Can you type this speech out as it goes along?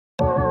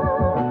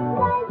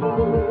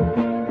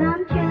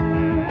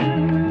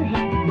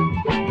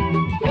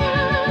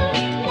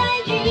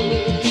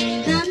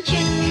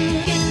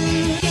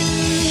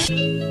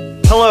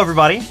Hello,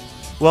 everybody.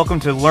 Welcome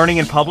to Learning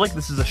in Public.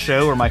 This is a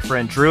show where my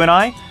friend Drew and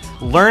I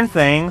learn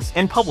things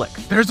in public.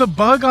 There's a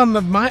bug on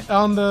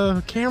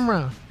the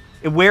camera.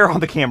 Where on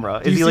the camera?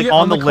 Is he like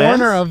on the the lens?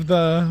 corner of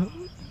the?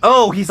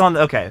 Oh, he's on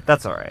the... Okay,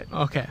 that's all right.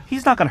 Okay.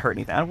 He's not going to hurt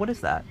anything. What is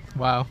that?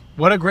 Wow.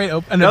 What a great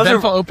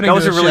eventful opening That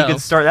was to a the really show.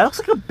 good start. That looks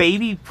like a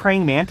baby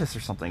praying mantis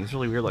or something. It's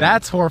really weird looking.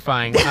 That's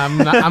horrifying. I'm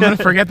going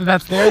to forget that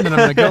that's there, and then I'm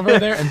going to go over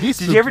there and be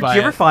spooked Did you by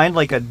ever it. find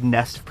like a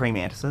nest of praying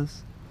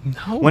mantises?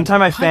 No. One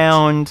time I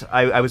found...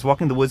 I was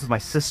walking in the woods with my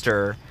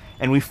sister,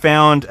 and we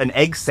found an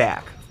egg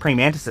sack of praying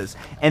mantises,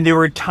 and they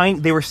were tiny.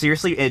 They were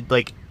seriously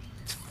like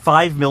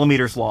 5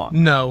 millimeters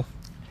long. No.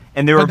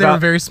 And they were they were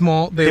very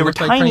small. They were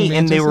looked like tiny, praying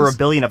and they were a mantises?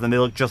 billion of them. They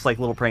looked just like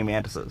little praying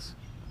mantises.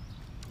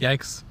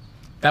 Yikes.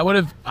 I would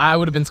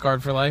have been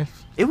scarred for life.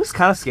 It was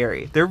kind of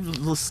scary. They're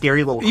little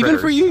scary little Even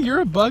critters. for you, you're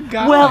a bug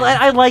guy. Well,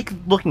 I like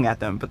looking at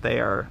them, but they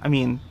are... I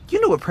mean,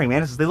 you know what praying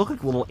mantises... They look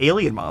like little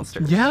alien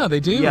monsters. Yeah, they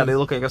do. Yeah, they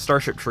look like a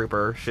Starship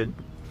Trooper should...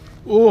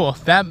 Ooh,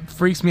 that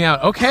freaks me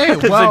out. Okay,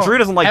 well, so Drew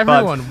doesn't like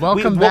everyone, bugs.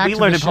 welcome What back we to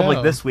learned the in public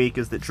show. this week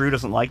is that Drew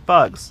doesn't like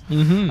bugs.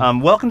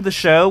 Mm-hmm. Welcome to the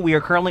show. We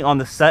are currently on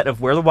the set of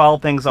Where the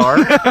Wild Things Are.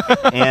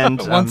 And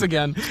Once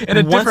again, in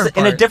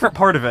a different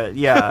part of it,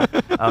 yeah.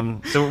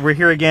 So we're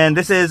here again.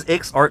 This is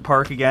Ix Art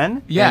Park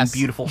again. Yes, in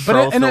beautiful but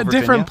Charlottesville, in a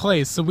different Virginia.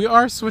 place. So we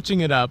are switching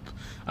it up.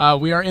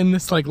 We are in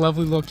this like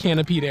lovely little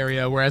canopied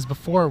area, whereas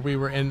before we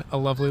were in a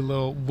lovely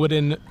little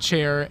wooden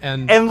chair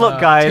and. And look,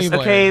 guys,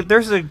 table okay, area.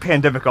 there's a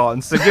pandemic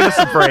on, so give us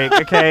a break,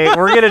 okay?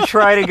 We're gonna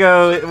try to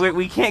go.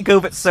 We can't go,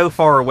 but so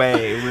far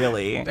away,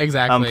 really.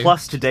 Exactly.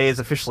 Plus, today is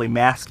officially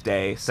Mask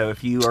Day, so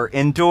if you are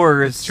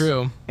indoors, It's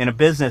true. in a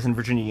business in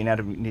Virginia, you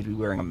need to be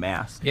wearing a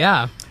mask.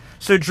 Yeah.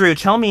 So, Drew,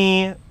 tell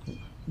me.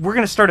 We're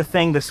going to start a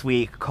thing this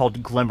week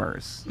called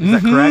Glimmers. Is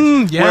that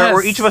correct? Yes.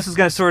 Where each of us is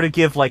going to sort of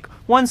give like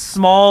one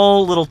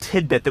small little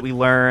tidbit that we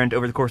learned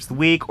over the course of the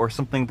week, or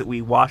something that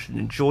we watched and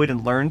enjoyed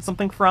and learned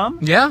something from.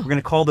 Yeah. We're going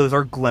to call those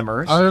our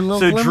Glimmers. Our little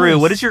So, glimmers. Drew,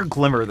 what is your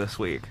Glimmer this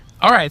week?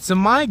 All right. So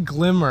my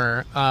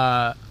glimmer.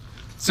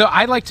 So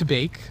I like to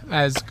bake,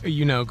 as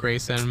you know,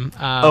 Grayson.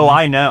 Oh,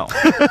 I know.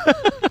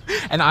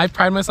 And I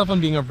pride myself on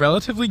being a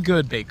relatively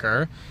good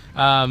baker.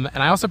 And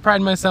I also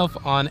pride myself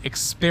on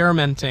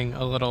experimenting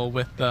a little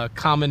with the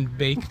common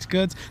baked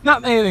goods.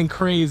 Not anything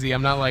crazy.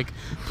 I'm not like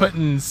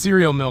putting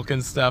cereal milk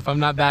and stuff. I'm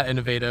not that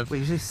innovative. Wait,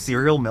 you say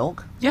cereal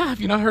milk? Yeah, have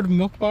you not heard of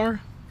Milk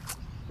Bar?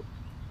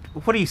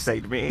 What do you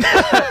say to me?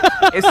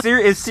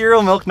 Is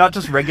cereal milk not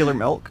just regular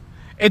milk?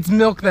 It's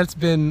milk that's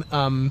been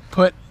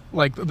put,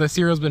 like the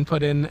cereal's been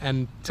put in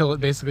until it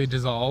basically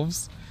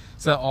dissolves.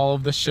 So all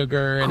of the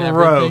sugar and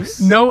Gross.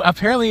 everything. No,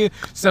 apparently,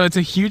 so it's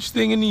a huge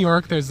thing in New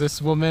York. There's this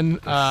woman,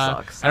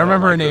 sucks. I don't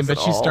remember I her don't like name, this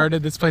but at she all.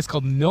 started this place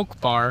called Milk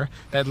Bar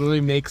that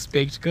literally makes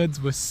baked goods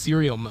with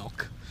cereal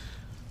milk.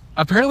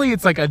 Apparently,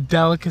 it's like a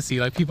delicacy.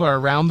 Like people are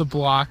around the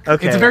block.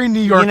 Okay. It's a very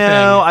New York thing.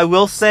 I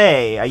will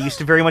say, I used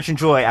to very much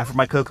enjoy after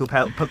my Cocoa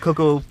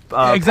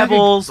Exactly.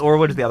 Pebbles, or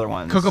what are the other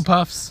ones? Cocoa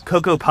Puffs.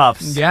 Cocoa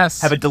Puffs.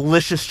 Yes. Have a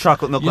delicious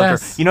chocolate milk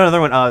Yes. flavor. You know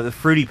another one, the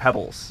Fruity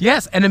Pebbles.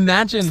 Yes, and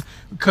imagine,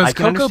 because I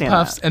can Cocoa understand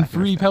Puffs that. and I can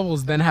Fruity understand.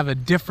 Pebbles then have a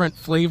different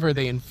flavor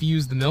they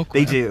infuse the milk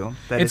They with. do.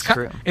 That is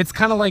true. It's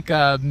kind of like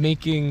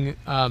making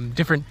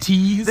different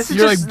teas. This is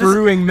You're just, like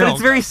brewing milk. But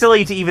it's very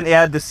silly to even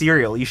add the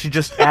cereal. You should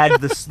just add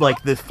this,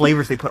 like the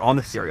flavors they put on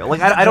the cereal.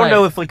 Like I don't Right.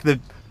 know if like the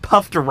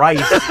puffed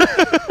rice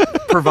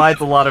provides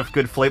a lot of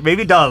good flavor.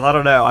 Maybe it does. I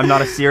don't know. I'm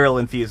not a cereal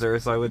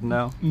infuser, so I wouldn't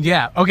know.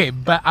 Yeah. Okay,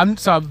 but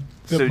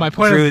my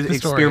point Drew of the is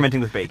story.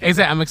 experimenting with baking.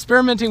 Exactly. I'm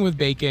experimenting with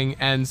baking,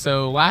 and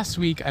so last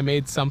week I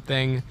made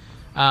something,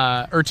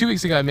 or 2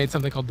 weeks ago I made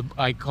something called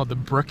the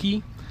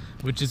brookie,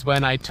 which is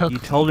when I took. You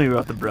told me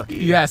about the brookie.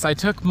 Yes, I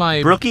took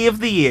my Brookie of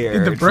the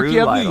year. the brookie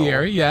Drew of Lytle. the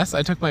year. Yes,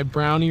 I took my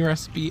brownie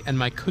recipe and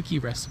my cookie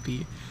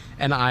recipe,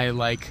 and I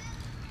like.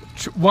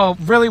 Well,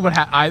 really,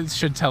 I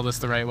should tell this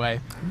the right way.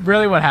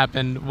 Really, what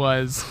happened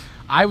was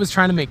I was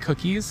trying to make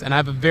cookies, and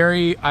I've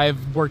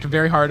worked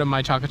very hard on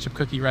my chocolate chip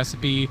cookie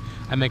recipe.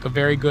 I make a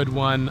very good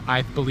one,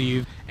 I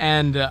believe,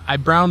 and I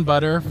brown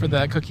butter for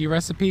that cookie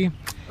recipe.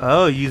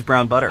 Oh, you use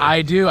brown butter.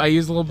 I do. I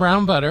use a little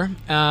brown butter,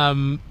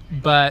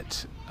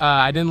 but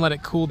I didn't let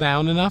it cool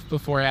down enough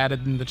before I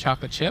added in the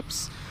chocolate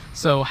chips.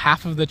 So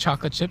half of the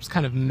chocolate chips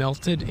kind of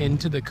melted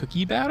into the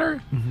cookie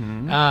batter,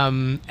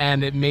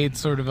 and it made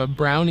sort of a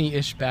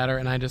brownie-ish batter,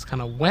 and I just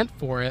kind of went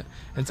for it.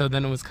 And so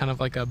then it was kind of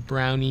like a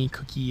brownie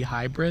cookie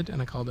hybrid,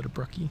 and I called it a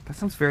brookie. That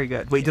sounds very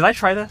good. Wait, did I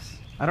try this?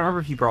 I don't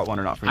remember if you brought one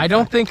or not. For me I to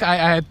don't try. think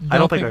I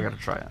don't think I got to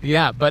try it.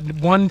 Yeah, but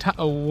one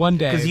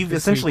day. Because you've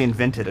this essentially week-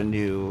 invented a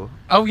new...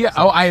 Oh yeah.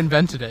 Oh, I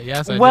invented it.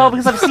 Yes. I Well, did.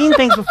 because I've seen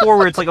things before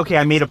where it's like, okay,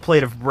 I made a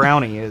plate of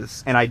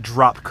brownies and I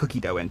dropped cookie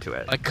dough into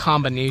it. a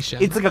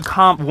combination. It's like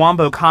a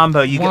wombo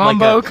combo. You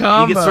Wombo get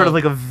combo. You get sort of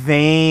like a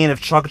vein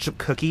of chocolate chip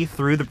cookie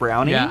through the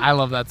brownie. Yeah, I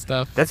love that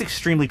stuff. That's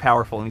extremely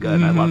powerful and good.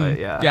 And I love it.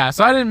 Yeah. Yeah,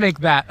 so I didn't make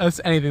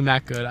anything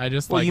that good. I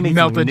just Well, you made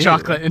melted something new.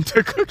 chocolate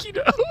into cookie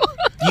dough.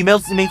 You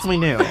made something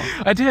new.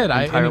 I did.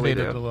 I entirely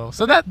innovated do. a little.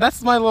 So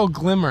that's my little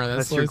glimmer.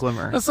 That's your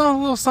glimmer. That's a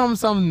little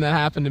something that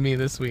happened to me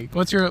this week.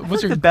 What's your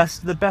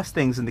The best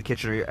things in the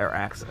kitchen are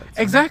accidents.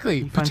 exactly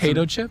You find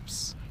potato some-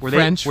 chips? Were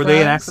French they an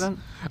fries? accident?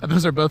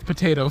 Those are both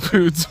potato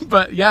foods,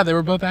 but yeah, they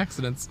were both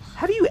accidents.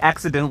 How do you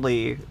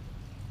accidentally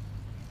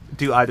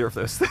do either of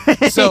those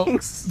things? So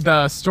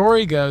the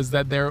story goes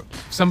that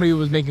somebody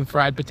was making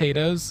fried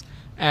potatoes,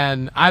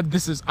 and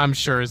I'm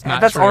sure is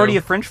not that's true. already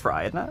a French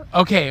fry, isn't it?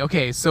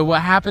 Okay. So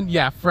what happened?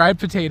 Yeah, fried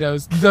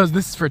potatoes. This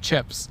is for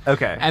chips.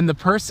 Okay. And the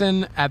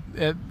person that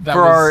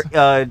For was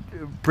our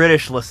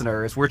British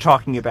listeners, we're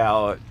talking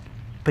about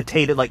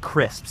potato like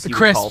crisps. You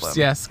would call them. crisps.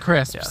 Yes,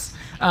 crisps. Yes.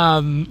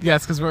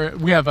 Yes, because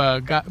we have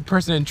a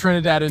person in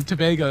Trinidad and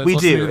Tobago. That's We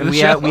listening do, to and the we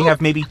show.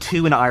 have maybe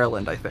 2 in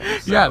Ireland, I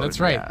think. So, yeah, that's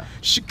right.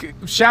 yeah.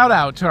 Shout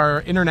out to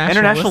our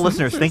international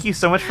Listeners, thank you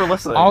so much for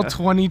listening. all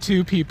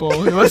 22 people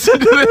who listen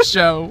to this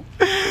show.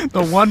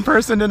 The one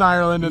person in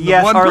Ireland and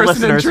yes, the one our person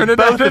listeners, in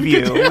Trinidad. both of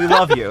you, we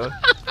love you.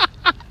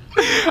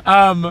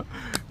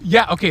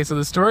 Yeah, okay, so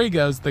the story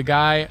goes the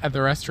guy at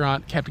the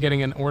restaurant kept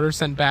getting an order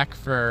sent back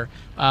for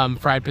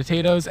fried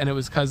potatoes, and it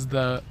was because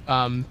the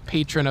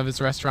patron of his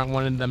restaurant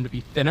wanted them to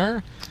be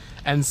thinner.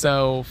 And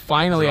so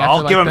finally, So after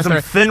I'll give him the some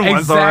third- thin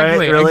ones, all right,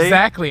 really?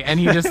 Exactly. And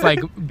he just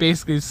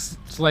basically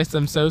sliced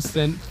them so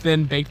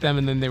thin, baked them,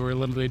 and then they were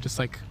literally just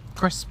like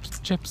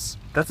crisp chips.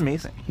 That's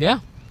amazing. Yeah.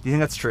 Do you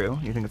think that's true?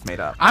 You think it's made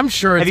up? I'm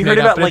sure it's Have you made heard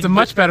up, about but it's a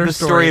much better the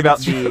story. story about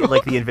It's the true.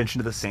 the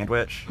invention of the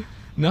sandwich?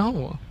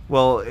 No.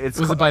 Well, it's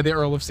Was it by the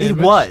Earl of It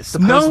Sandwich? was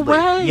supposedly.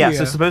 No way. Yeah,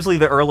 so supposedly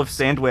the Earl of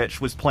Sandwich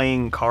was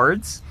playing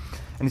cards,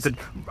 and he said,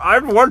 "I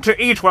want to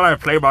eat when I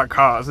play my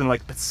cards." And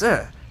like, but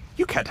sir,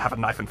 you can't have a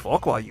knife and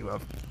fork while you are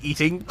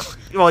eating,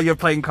 while you're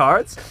playing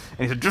cards. And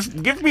he said,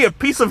 "Just give me a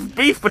piece of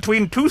beef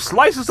between 2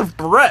 slices of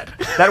bread."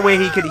 That way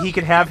he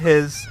could have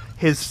his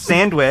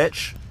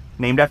sandwich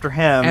named after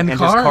him and his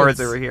cards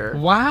over here.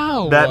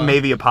 Wow. That may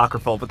be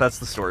apocryphal, but that's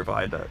the story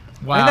behind it.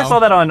 Wow. I think I saw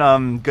that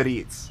on Good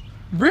Eats.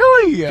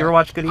 Really? Did you ever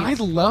watch Good Eats?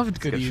 I loved It's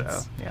a Good good Eats.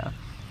 show. Yeah.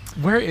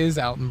 Where is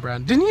Alton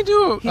Brown? Didn't he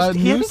do a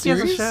He new I think series? He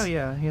has a show,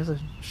 yeah. He has a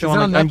show Is it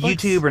on on Netflix?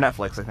 Netflix? YouTube or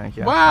Netflix, I think,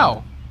 yeah.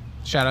 Wow.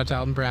 Shout out to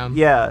Alton Brown.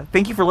 Yeah.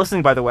 Thank you for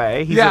listening, by the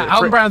way. He's Yeah,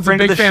 Alton Brown's a friend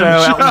big of the fan show,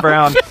 of the show. Alton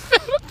Brown.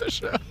 The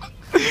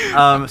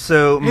show.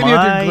 So Any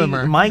other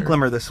glimmer? my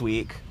glimmer this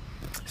week.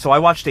 So I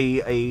watched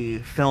a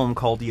film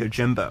called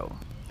Yojimbo.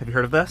 Have you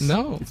heard of this?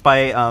 No. It's by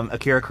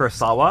Akira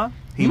Kurosawa,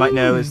 who you might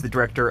know as the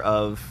director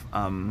of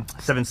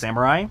Seven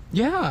Samurai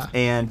Yeah.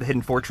 and The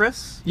Hidden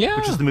Fortress, Yeah.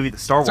 which is the movie that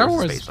Star Star Wars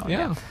Wars, is based on.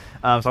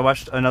 yeah. So I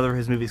watched another of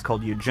his movies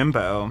called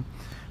Yojimbo,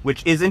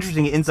 which is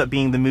interesting. It ends up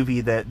being the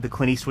movie that the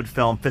Clint Eastwood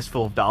film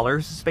Fistful of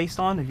Dollars is based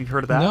on. Have you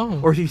heard of that? No.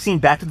 Or have you seen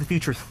Back to the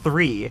Future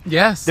 3?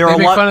 Yes. There they are a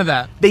make lot- fun of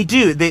that. They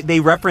do. They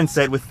reference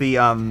it with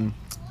the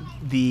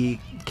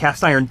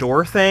cast iron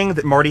door thing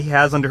that Marty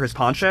has under his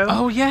poncho.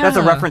 Oh, yeah. That's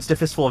a reference to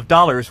Fistful of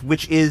Dollars,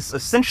 which is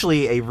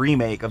essentially a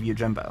remake of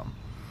Yojimbo.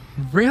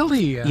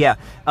 Really? Yeah.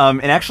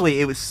 And actually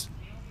it was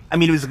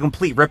a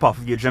complete ripoff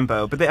of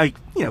Yojimbo, but they,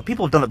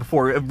 people have done that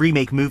before,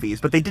 remake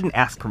movies, but they didn't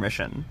ask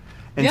permission.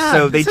 And yeah,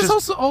 so they this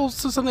just is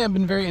also something I've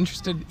been very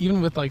interested,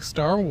 even with like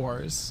Star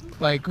Wars.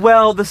 Like,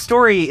 Well, the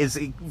story is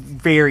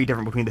very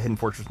different between The Hidden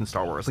Fortress and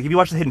Star Wars. Like, if you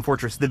watch The Hidden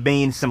Fortress, the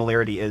main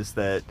similarity is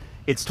that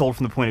it's told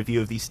from the point of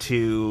view of these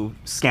 2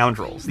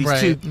 scoundrels, these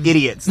Right. 2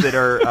 idiots that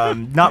are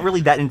not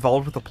really that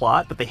involved with the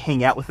plot, but they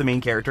hang out with the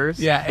main characters.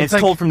 Yeah, and it's like-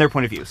 told from their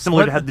point of view,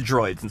 similar What- to the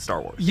droids in Star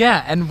Wars.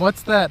 yeah, and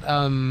what's that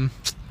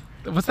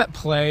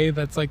play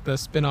that's like the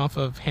spin-off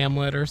of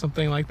Hamlet or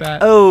something like that?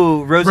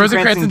 Oh,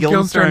 Rosencrantz and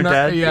Guildenstern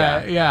are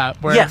dead. Yeah.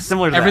 Where Yeah,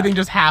 similar to that. everything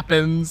just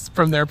happens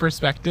from their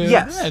perspective.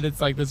 Yes. And it's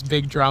like this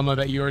big drama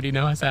that you already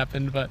know has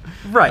happened, but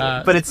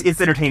Right, but it's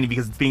entertaining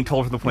because it's being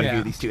told from the point of view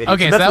yeah. of these 2 idiots.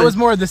 Okay, so that's that the- was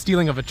more the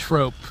stealing of a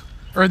trope,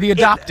 or the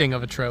adopting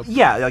of a trope.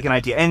 Yeah, like an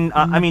idea. And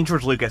I mean,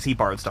 George Lucas, he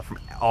borrowed stuff from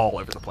all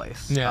over the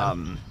place. Yeah.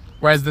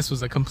 Whereas this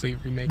was a complete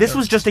remake. This of-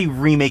 was just a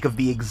remake of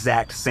the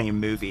exact same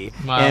movie.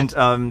 Wow.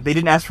 And they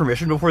didn't ask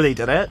permission before they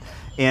did it.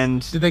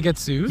 And Did they get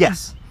sued?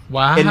 yes.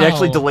 Wow. And it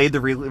actually delayed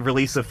the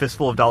release of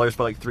Fistful of Dollars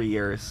by like 3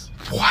 years.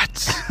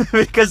 What?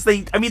 Because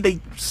they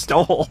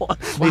stole.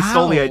 They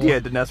stole the Wow. idea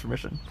and didn't ask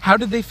permission. How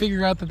did they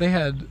figure out that they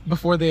had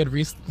before they had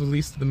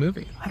released the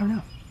movie? I don't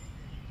know.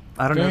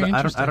 I don't Very know. I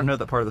interesting. don't know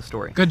that part of the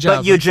story. Good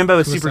job, But Yojimbo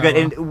is super good.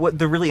 Kurosawa. And what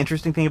the really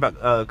interesting thing about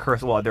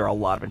Kurosawa, well, there are a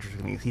lot of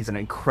interesting things. He's an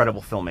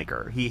incredible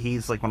filmmaker.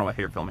 He's like one of my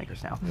favorite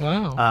filmmakers now.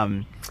 Wow.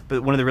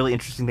 But one of the really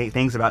interesting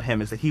things about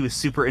him is that he was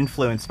super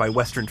influenced by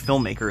Western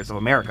filmmakers of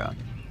America.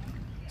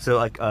 So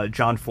like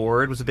John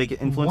Ford was a big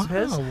influence of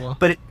Wow. his.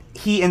 But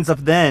he ends up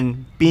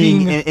then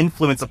being an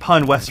influence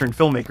upon Western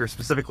filmmakers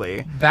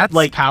specifically. That's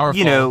like, powerful.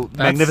 You know, That's-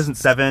 Magnificent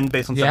Seven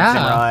based on Yeah.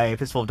 Seven Samurai,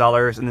 Fistful of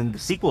Dollars, and then the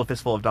sequel of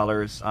Fistful of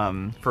Dollars,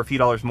 for a few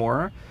dollars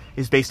more,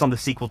 is based on the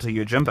sequel to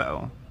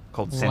Yojimbo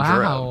called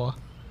Sanjuro. Wow.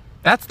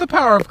 That's the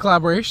power of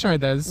collaboration right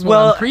there. This is what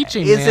Well, I'm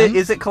preaching, is man.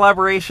 it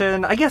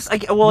collaboration? I guess.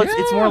 It's more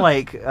Yeah.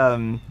 like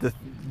the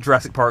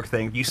Jurassic Park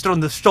thing. You stood on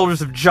the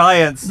shoulders of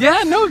giants.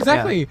 Yeah, no,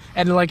 exactly. Yeah.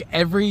 And like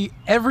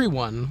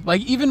everyone,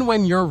 like even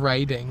when you're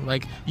writing,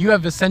 like you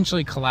have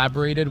essentially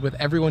collaborated with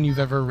everyone you've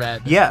ever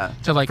read. Yeah,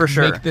 to like for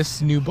sure. make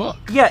this new book.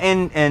 Yeah,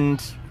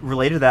 and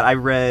related to that, I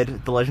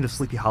read The Legend of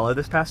Sleepy Hollow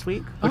this past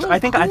week, which I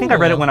think cool. I think I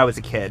read it when I was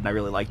a kid and I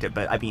really liked it.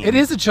 But I mean, it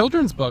is a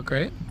children's book,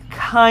 right?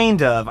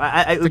 Kind of.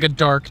 It's like a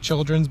dark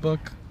children's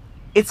book.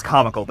 It's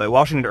comical though.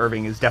 Washington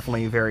Irving is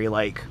definitely very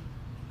like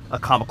a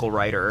comical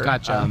writer.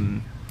 Gotcha.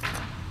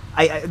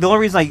 The only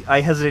reason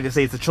I hesitate to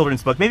say it's a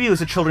children's book, maybe it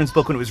was a children's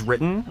book when it was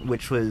written,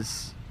 which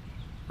was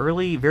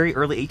very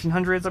early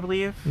 1800s, I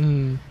believe.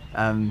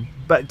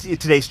 But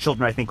today's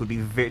children, I think, would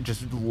be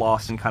just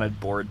lost and kind of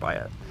bored by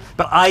it.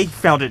 But I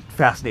found it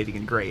fascinating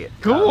and great.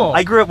 Cool.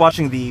 I grew up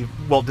watching the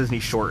Walt Disney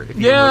short. If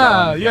you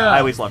yeah. I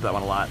always loved that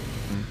one a lot.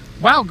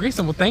 Wow,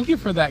 Grayson, well, thank you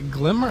for that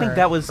glimmer. I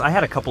think I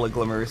had a couple of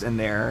glimmers in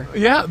there.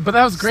 Yeah, but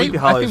that was great. Sleepy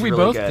Hollow I think we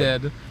really both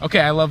good. did. Okay,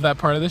 I love that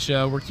part of the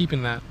show. We're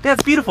keeping that. Yeah,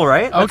 it's beautiful,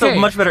 right? That's a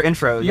much better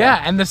intro.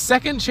 Yeah, and the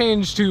second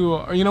change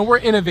to, we're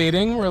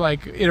innovating. We're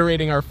like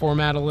iterating our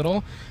format a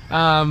little.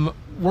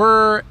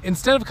 We're,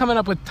 instead of coming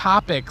up with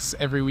topics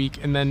every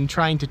week and then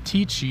trying to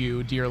teach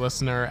you, dear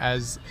listener,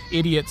 as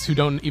idiots who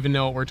don't even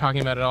know what we're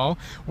talking about at all,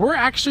 we're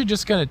actually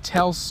just going to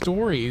tell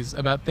stories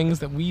about things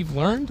that we've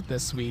learned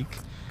this week.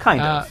 Kind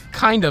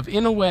of,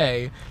 in a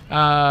way.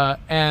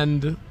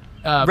 And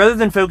rather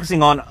than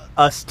focusing on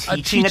us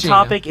teaching a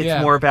topic,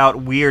 it's more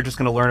about we're just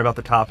going to learn about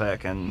the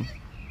topic and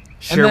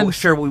share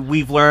what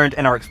we've learned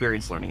and our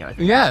experience learning it. I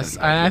think yes,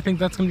 I think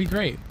that's going to be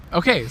great.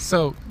 Okay,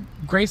 so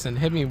Grayson,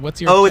 hit me. What's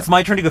your... Oh, it's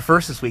my turn to go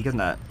first this week, isn't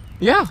it?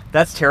 Yeah.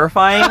 That's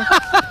terrifying.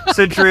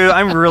 So, Drew,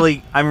 I'm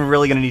really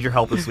going to need your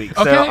help this week.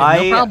 Okay, so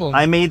no problem.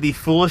 I made the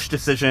foolish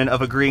decision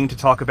of agreeing to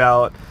talk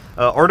about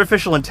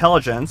artificial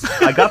intelligence.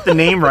 I got the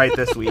name right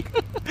this week.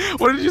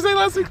 What did you say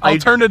last week?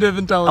 Alternative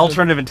intelligence.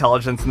 Alternative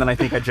intelligence, and then I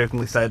think I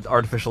jokingly said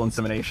artificial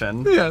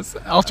insemination. Yes.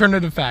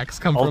 Alternative facts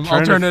come from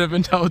alternative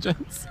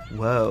intelligence.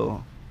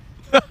 Whoa.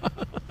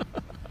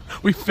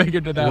 We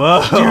figured it out.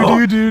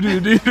 Whoa. Do.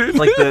 It's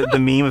like the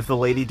meme of the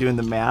lady doing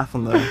the math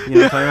on the... You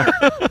know what I'm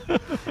talking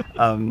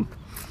about?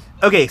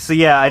 Okay, so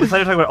yeah, I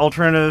decided to talk about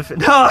alternative...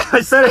 No,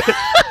 I said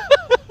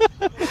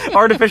it!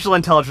 Artificial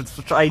intelligence,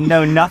 which I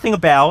know nothing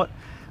about.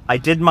 I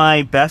did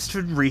my best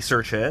to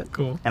research it.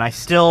 Cool. And I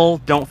still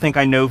don't think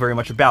I know very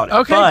much about it.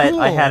 Okay, but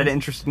cool. I had an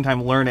interesting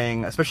time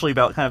learning, especially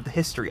about kind of the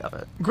history of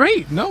it.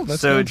 Great. No,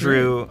 that's so,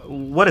 Drew,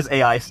 what does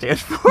AI stand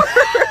for?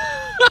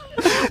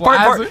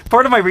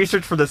 Part of my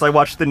research for this, I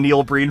watched the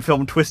Neil Breen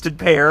film Twisted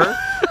Pair,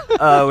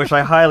 which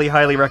I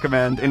highly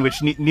recommend, in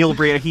which Neil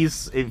Breen,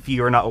 if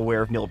you are not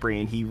aware of Neil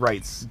Breen, he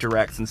writes,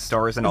 directs, and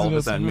stars in all of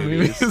his own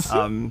movies.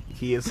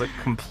 He is a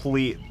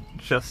complete,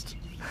 just...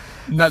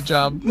 nut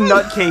job.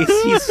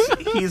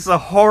 Nutcase. He's a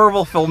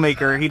horrible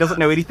filmmaker. He doesn't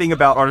know anything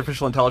about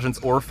artificial intelligence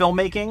or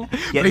filmmaking,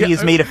 yet he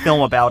has made a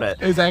film about it.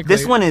 Exactly.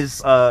 This one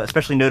is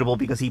especially notable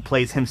because he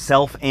plays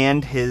himself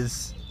and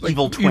his...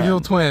 evil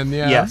twin.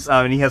 Yeah. Yes,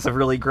 and he has a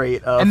really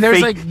great and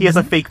there's he has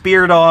a fake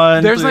beard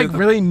on. There's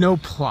really no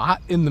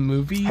plot in the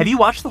movie. Have you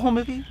watched the whole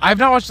movie? I've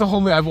not watched the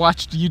whole movie. I've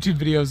watched YouTube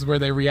videos where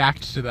they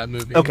react to that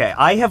movie. Okay,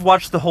 I have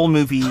watched the whole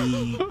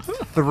movie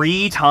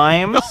 3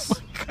 times.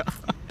 Oh my God.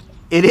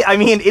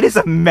 It is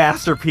a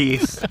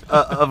masterpiece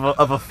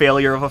of a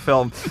failure of a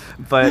film.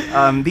 But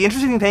the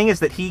interesting thing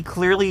is that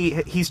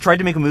he's tried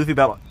to make a movie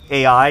about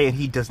AI and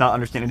he does not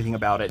understand anything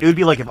about it. It would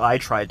be like if I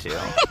tried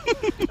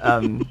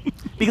to.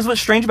 Because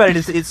what's strange about it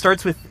is it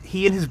starts with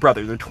he and his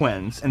brother, they're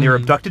twins, and they're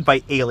abducted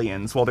by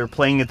aliens while they're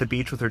playing at the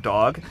beach with their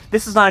dog.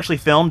 This is not actually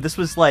filmed. This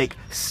was like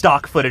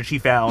stock footage he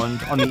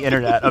found on the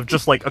internet of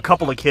just like a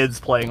couple of kids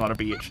playing on a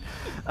beach.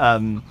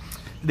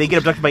 They get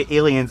abducted by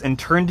aliens and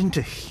turned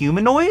into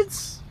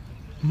humanoids?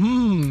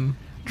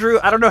 Drew,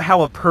 I don't know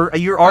how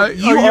you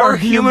are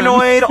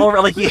humanoid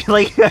or like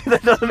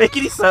that doesn't make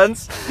any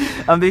sense.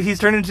 They're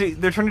turned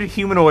into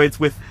humanoids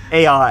with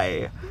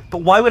AI.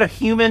 But why would a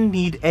human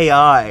need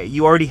AI?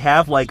 You already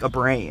have like a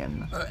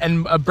brain.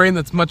 And a brain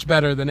that's much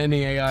better than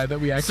any AI that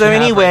we actually So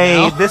anyway,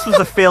 have right now. This was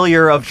a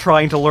failure of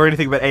trying to learn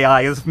anything about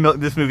AI. This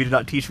movie did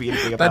not teach me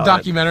anything about that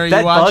documentary it.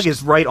 you watched? That bug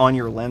is right on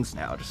your lens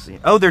now. Just so you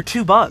know. Oh, they're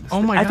 2 bugs.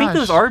 Oh my gosh. I think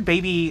those are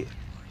baby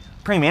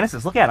praying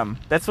mantises. Look at them.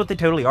 That's what they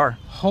totally are.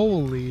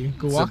 Holy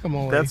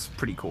guacamole. So that's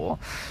pretty cool.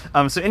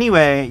 So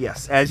anyway,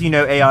 yes, as you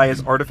know, AI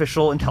is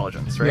artificial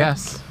intelligence, right?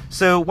 Yes.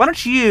 So why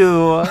don't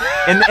you,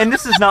 and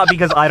this is not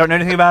because I don't know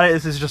anything about it,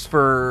 this is just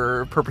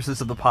for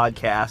purposes of the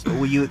podcast, but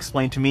will you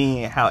explain to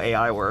me how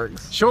AI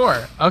works?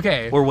 Sure.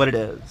 Okay. Or what it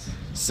is?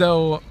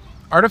 So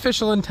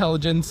artificial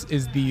intelligence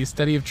is the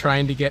study of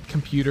trying to get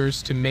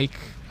computers to make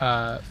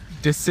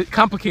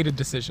complicated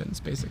decisions,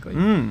 basically.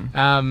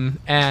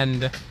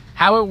 And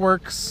how it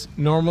works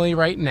normally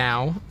right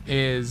now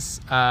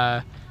is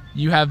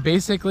you have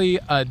basically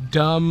a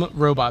dumb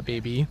robot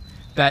baby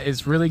that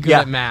is really good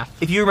at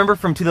math. If you remember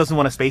from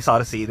 2001: A Space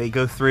Odyssey, they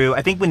go through,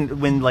 I think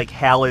when like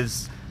Hal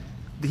is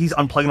he's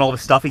unplugging all of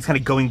his stuff. He's kind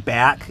of going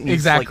back. And he's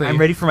Exactly. like, I'm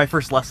ready for my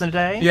first lesson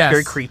today. Yes.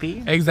 Very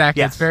creepy.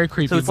 Exactly. Yes. It's very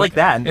creepy. So it's like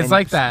that. It's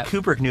like that.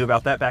 Kubrick knew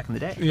about that back in the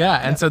day. Yeah,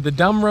 and so the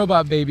dumb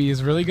robot baby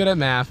is really good at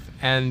math,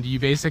 and you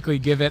basically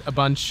give it a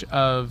bunch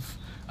of,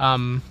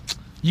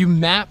 you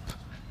map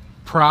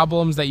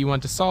problems that you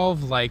want to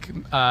solve, like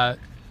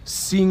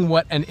seeing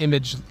what's in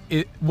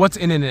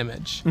an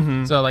image.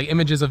 So like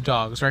images of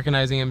dogs,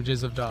 recognizing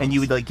images of dogs. And you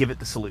would like give it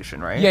the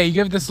solution, right? Yeah, you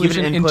give it the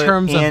solution an in input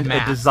terms and of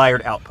math. a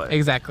desired output.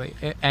 Exactly.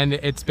 And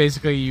it's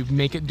basically you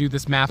make it do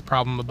this math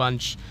problem a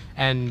bunch,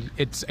 and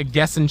it's a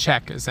guess and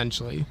check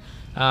essentially.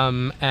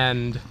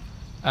 And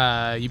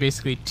you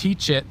basically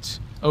teach it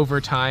over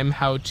time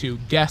how to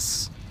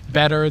guess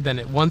better than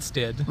it once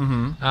did.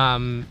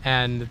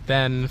 And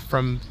then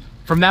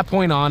from that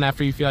point on,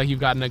 after you feel like you've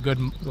gotten a good,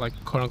 like,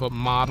 quote unquote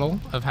model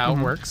of how it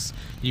works,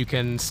 you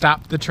can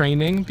stop the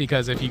training,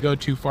 because if you go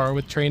too far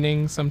with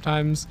training,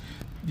 sometimes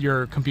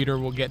your computer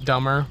will get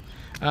dumber,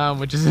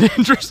 which is an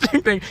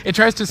interesting thing. It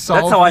tries to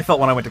solve. That's how I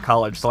felt when I went to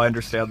college, so I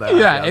understand that.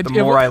 Yeah, the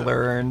more I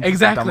learned,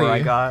 exactly, the dumber I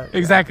got.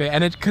 Exactly,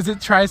 and because it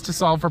tries to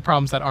solve for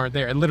problems that aren't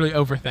there. It literally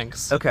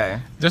overthinks.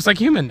 Okay. Just like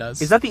human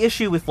does. Is that the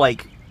issue with,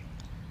 like,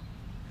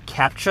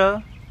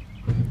 CAPTCHA?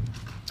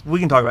 We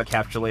can talk about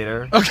CAPTCHA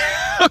later.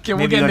 Okay, we'll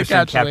Maybe get you into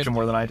understand CAPTCHA CAPTCHA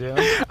more than I do.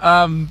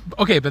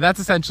 Okay, but that's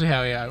essentially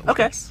how AI works.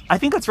 Okay, I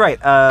think that's right.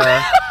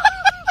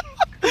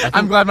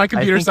 I'm glad my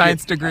computer think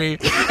science degree.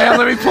 Hey,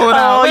 let me pull it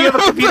out. Oh, you have a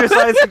computer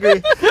science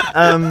degree.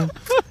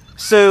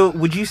 So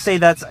would you say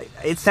that's...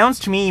 It sounds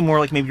to me more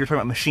like maybe you're talking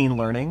about machine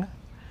learning.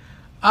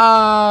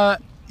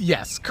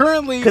 Yes.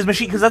 Currently...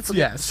 Because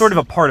that's sort of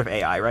a part of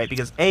AI, right?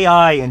 Because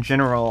AI in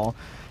general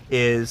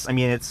is... I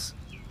mean, it's...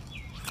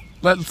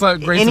 Let's let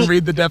Grayson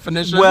read the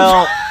definition.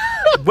 Well...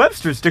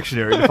 Webster's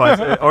dictionary defines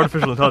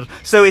artificial intelligence.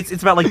 So it's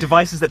about like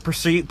devices that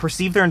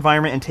perceive their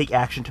environment and take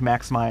action to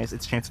maximize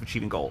its chance of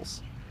achieving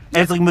goals.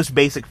 And it's like most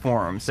basic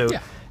form. So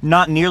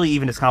not nearly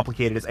even as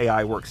complicated as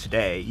AI works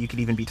today. You could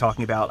even be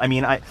talking about. I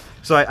mean, I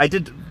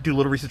did do a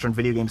little research on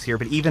video games here,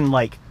 but even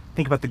like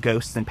think about the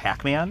ghosts in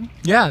Pac-Man.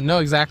 Yeah. No.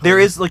 Exactly. There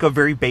is like a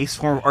very base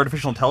form of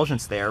artificial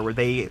intelligence there, where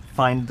they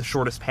find the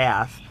shortest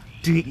path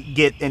to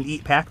get and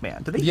eat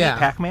Pac-Man. Do they eat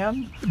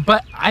Pac-Man?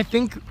 But I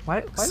think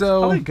why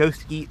would a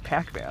ghost eat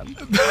Pac-Man?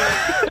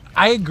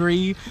 I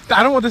agree.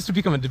 I don't want this to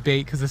become a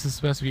debate, because this is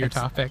supposed to be your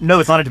topic. No,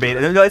 it's not a debate.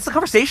 No, it's a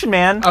conversation,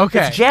 man.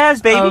 Okay. It's jazz,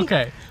 baby.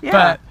 Okay. Yeah.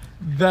 But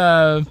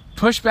the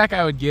pushback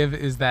I would give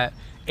is that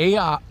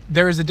AI,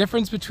 there is a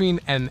difference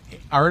between an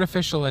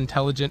artificial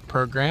intelligent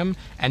program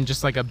and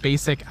just like a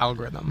basic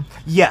algorithm.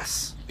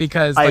 Yes.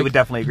 Because I like, would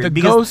definitely agree. The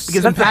Because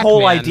that's the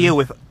whole idea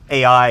with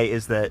AI,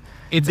 is that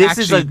it's this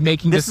actually is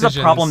making this decisions. is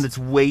a problem that's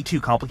way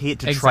too complicated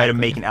to try to Exactly.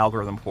 make an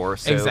algorithm for.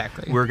 So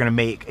Exactly. we're going to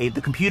make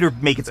the computer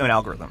make its own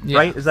algorithm, Yeah.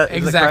 right? Is that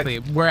exactly?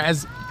 correct?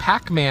 Whereas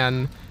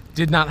Pac-Man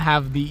did not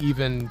have the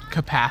even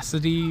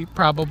capacity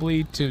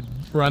probably to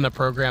run a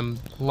program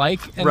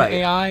like an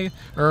AI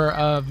or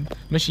a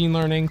machine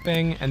learning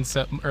thing, and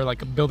so, or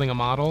like building a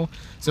model.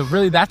 So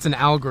really, that's an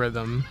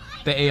algorithm.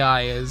 The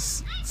AI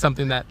is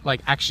something that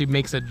like actually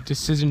makes a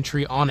decision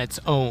tree on its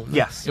own.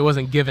 Yes. It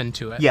wasn't given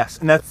to it. Yes,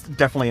 and that's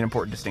definitely an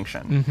important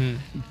distinction.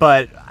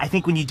 But I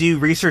think when you do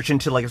research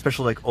into like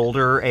especially like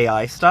older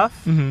AI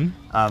stuff,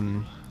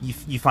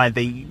 you find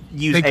they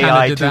use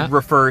AI to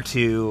refer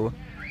to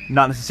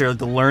not necessarily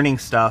the learning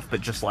stuff, but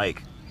just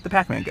like the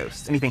Pac-Man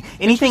ghosts,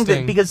 anything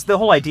that, because the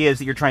whole idea is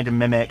that you're trying to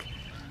mimic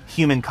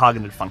human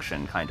cognitive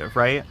function, kind of,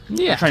 right?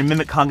 Yeah. You're trying to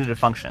mimic cognitive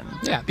function.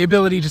 Yeah, the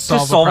ability to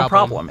solve a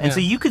problem. And so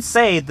you could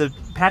say the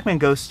Pac-Man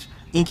ghost,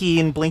 Inky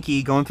and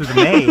Blinky going through the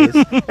maze,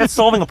 that's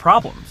solving a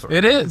problem. Sort of.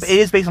 It is. It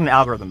is based on an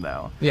algorithm,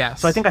 though.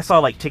 Yes. So I think I saw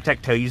like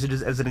Tic-Tac-Toe use it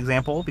as an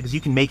example, because you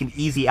can make an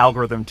easy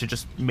algorithm to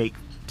just make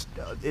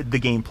the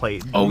game play,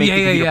 make the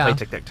computer play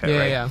Tic-Tac-Toe,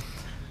 right? Yeah.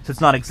 So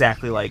it's not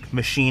exactly like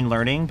machine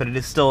learning, but it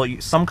is still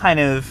some kind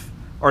of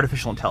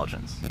artificial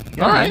intelligence. You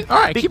know All what right,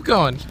 I mean? keep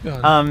going. Hit me with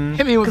more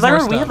Because I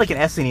remember we stuff. had like an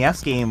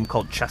SNES game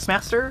called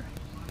Chessmaster.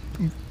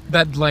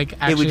 That like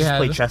actually It would just had...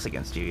 play chess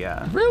against you,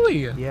 yeah.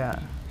 Really? Yeah.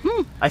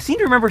 I seem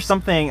to remember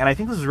something, and I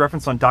think this was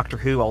referenced on Doctor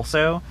Who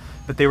also,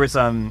 but there was,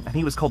 I think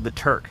it was called The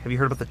Turk. Have you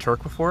heard about The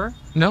Turk before?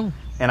 No.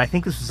 And I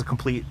think this was a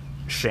complete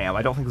sham.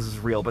 I don't think this is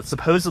real, but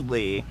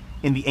supposedly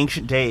in the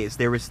ancient days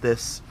there was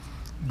this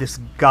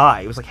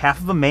guy. It was like half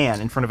of a man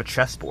in front of a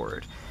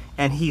chessboard,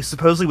 and he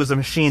supposedly was a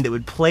machine that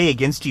would play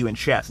against you in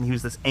chess, and he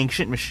was this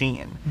ancient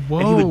machine. Whoa.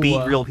 And he would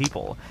beat real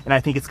people. And I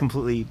think it's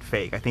completely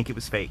fake. I think it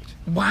was faked.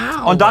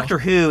 Wow. On Doctor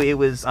Who, it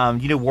was,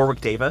 you know Warwick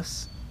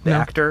Davis, the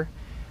actor?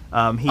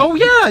 Oh,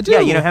 yeah, I do. Yeah,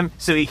 you know him?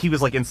 So he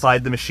was like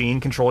inside the machine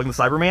controlling the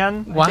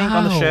Cyberman, I think,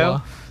 on the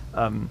show.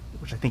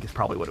 Which I think is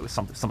probably what it was,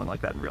 something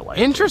like that in real life.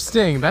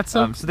 Interesting. That's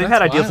so they've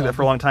had ideas like that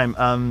for a long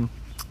time.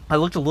 I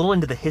looked a little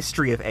into the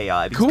history of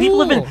AI, because Cool.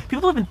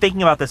 people have been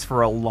thinking about this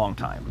for a long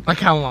time. Like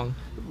how long?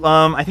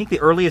 I think the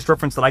earliest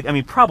reference that I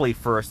mean, probably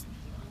for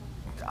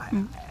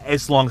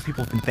as long as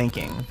people have been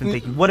thinking.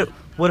 What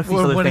if these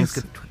other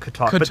things could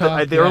talk?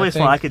 But the earliest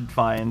one I could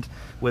find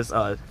was,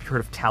 have you heard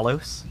of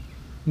Talos?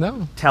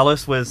 No.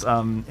 Talos was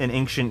an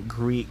ancient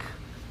Greek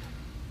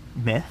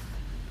myth.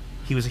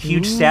 He was a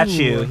huge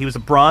statue. He was a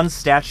bronze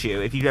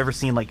statue. If you've ever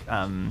seen like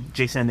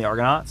Jason and the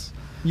Argonauts,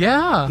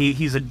 Yeah.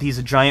 he's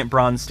a giant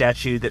bronze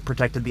statue that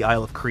protected the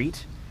Isle of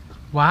Crete.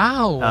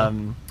 Wow.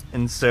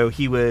 And so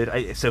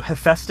so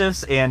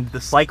Hephaestus and the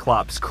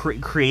Cyclops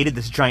created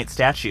this giant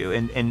statue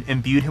and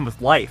imbued him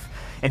with life.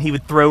 And he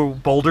would throw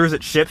boulders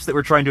at ships that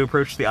were trying to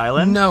approach the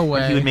island. No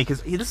way. And he would make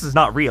this is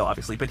not real,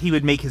 obviously, but he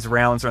would make his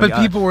rounds around but the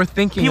island. people were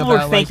thinking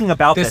about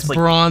about this, this like,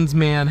 bronze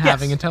man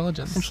having yes,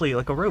 intelligence. essentially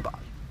like a robot.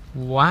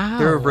 Wow.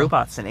 There were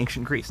robots in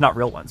ancient Greece, not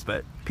real ones,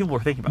 but people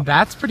were thinking about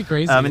That's pretty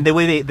crazy. and the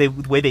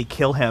way they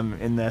kill him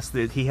in this,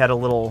 that he had a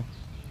little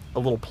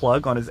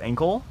plug on his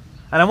ankle.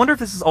 And I wonder if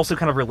this is also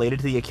kind of related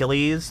to the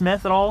Achilles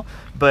myth at all.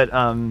 But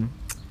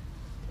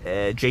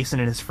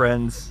Jason and his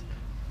friends,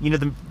 you know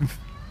the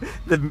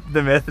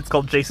myth. It's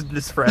called Jason and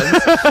his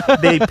friends.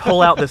 They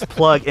pull out this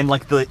plug, and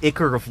like the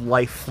ichor of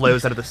life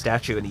flows out of the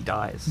statue, and he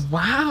dies.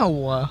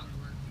 Wow.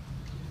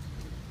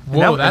 And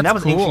Whoa, that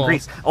was cool. ancient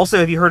Greece. Also,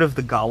 have you heard of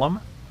the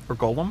Golem? Or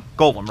Golem?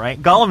 Golem,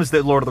 right? Golem is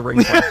the Lord of the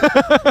Rings one.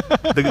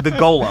 the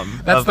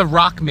Golem. That's the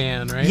rock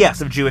man, right?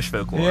 Yes, of Jewish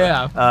folklore.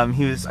 Yeah.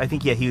 He was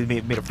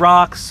made of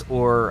rocks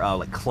or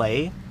like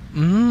clay.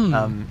 In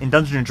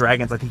Dungeons and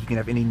Dragons, I think you can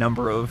have any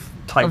number of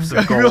types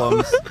of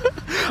golems.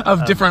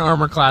 Of different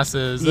armor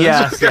classes.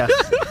 Yes. But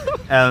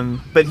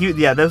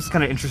that was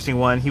kind of an interesting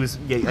one. He was,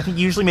 I think,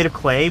 usually made of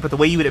clay, but the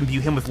way you would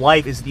imbue him with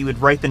life is that you would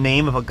write the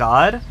name of a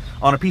god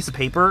on a piece of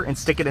paper and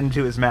stick it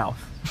into his mouth.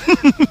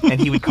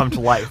 And he would come to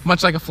life.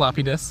 Much like a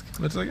floppy disk.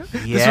 This was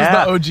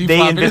the OG they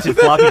floppy invented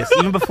floppy disks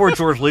even before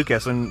George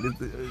Lucas, when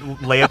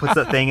Leia puts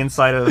that thing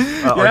inside of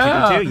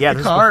R2-D2. Yeah,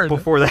 this was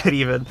before that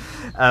even.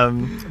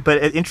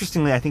 But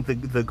interestingly, I think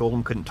the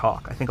golem couldn't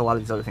talk. I think a lot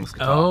of these other things could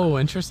talk. Oh,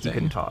 interesting. He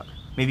couldn't talk.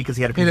 Maybe because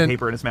he had a piece of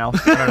paper in his mouth.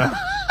 I don't know.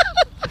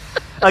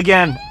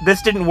 Again,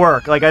 this didn't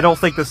work. Like, I don't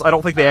think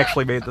they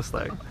actually made this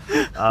thing.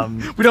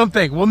 We don't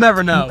think. We'll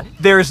never know.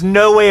 There's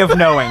no way of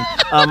knowing.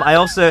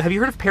 Have you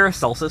heard of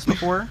Paracelsus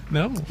before?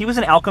 No. He was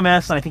an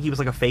alchemist, and I think he was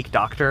like a fake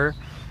doctor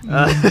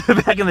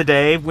back in the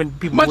day when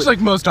people. Much like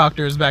most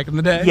doctors back in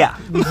the day. Yeah.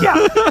 But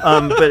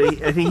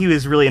I think he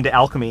was really into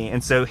alchemy,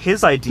 and so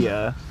his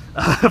idea.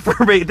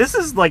 For me, this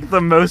is like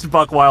the most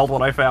buck wild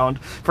one I found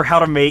for how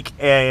to make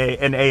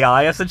an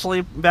AI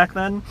essentially back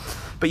then.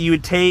 But you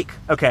would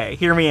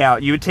hear me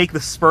out. You would take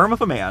the sperm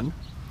of a man,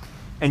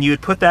 and you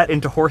would put that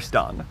into horse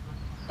dung.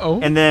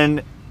 Oh. And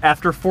then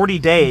after 40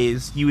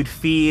 days, you would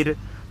feed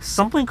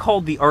something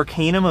called the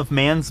arcanum of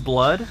man's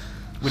blood,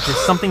 which is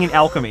something in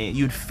alchemy.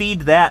 You'd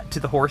feed that to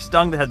the horse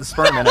dung that had the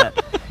sperm in it,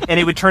 and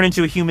it would turn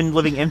into a human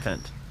living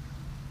infant.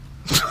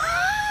 It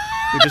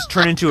would just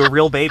turn into a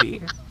real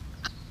baby.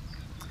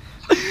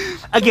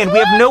 Again, we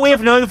have no way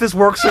of knowing if this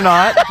works or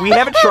not. We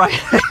haven't tried.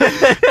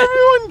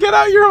 Everyone get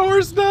out your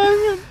horse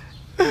dung.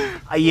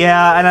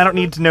 Yeah, and I don't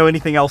need to know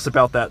anything else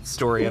about that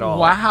story at all.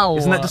 Wow.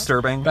 Isn't that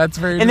disturbing? That's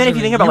very And then if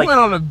you think about went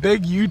on a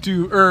big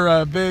YouTube, or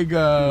a big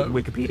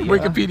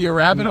Wikipedia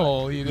rabbit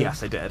hole. You know?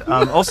 Yes, I did.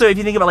 Also, if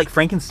you think about like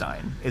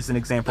Frankenstein is an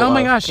example Oh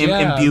my gosh,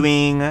 yeah.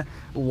 imbuing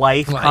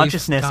life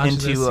consciousness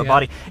into a yeah.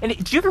 body. And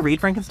did you ever read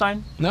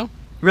Frankenstein? No.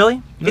 Really?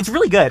 No. It's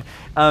really good.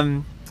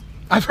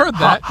 I've heard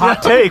that.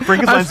 Hot take.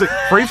 Frankenstein's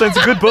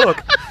a good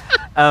book.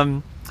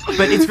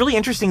 But it's really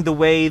interesting the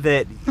way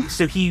that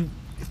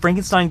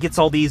Frankenstein gets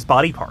all these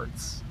body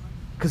parts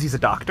because he's a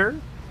doctor,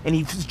 and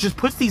he just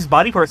puts these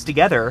body parts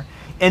together.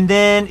 And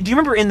then, do you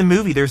remember in the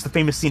movie there's the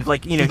famous scene of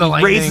like, he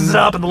raises it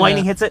up and the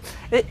lightning hits it?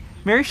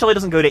 Mary Shelley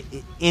doesn't go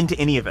into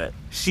any of it.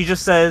 She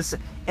just says,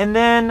 and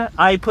then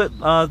I put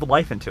the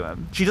life into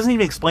him. She doesn't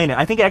even explain it.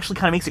 I think it actually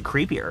kind of makes it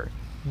creepier.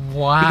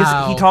 Wow.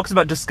 Because he talks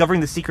about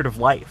discovering the secret of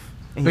life.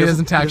 And he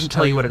doesn't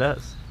tell you what it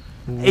is.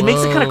 Whoa. It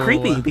makes it kind of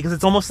creepy because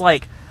it's almost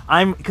like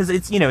because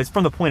it's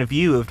from the point of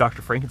view of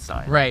Dr.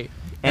 Frankenstein. Right.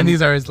 And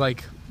these are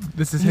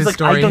this is his like,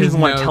 story. I don't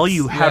even want to tell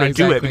you how to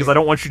do it because I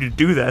don't want you to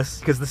do this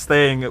because this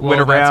thing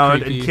went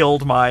around and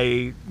killed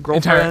my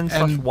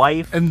girlfriend /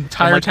 wife.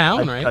 Entire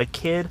town, right? A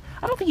kid.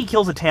 I don't think he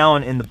kills a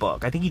town in the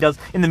book. I think he does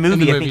in the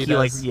movie. I think he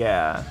does.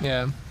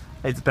 Yeah.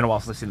 It's been a while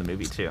since I've seen the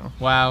movie too.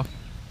 Wow.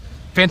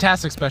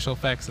 Fantastic special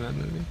effects in that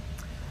movie.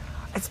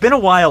 It's been a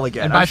while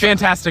again. And by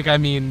fantastic, I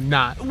mean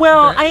not.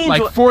 Well, I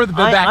enjoy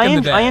back in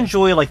the day. I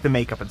enjoy like the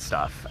makeup and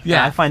stuff. Yeah,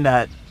 and I find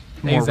that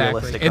more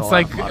realistic. It's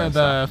like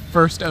the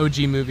first OG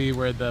movie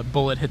where the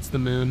bullet hits the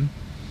moon,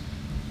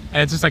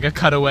 and it's just like a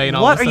cutaway. And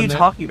all of a sudden what are you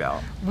talking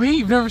about? Wait,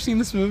 you've never seen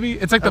this movie?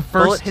 It's like the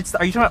first. Bullet hits.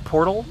 Are you talking about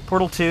Portal?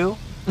 Portal 2?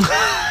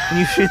 When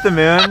you shoot the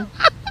moon.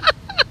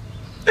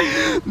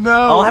 No.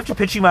 I'll have to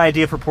pitch you my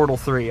idea for Portal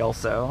 3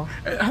 also.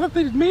 I thought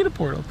they made a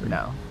Portal 3.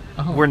 No.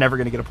 Oh. We're never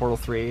going to get a Portal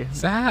 3.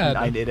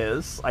 Sad. It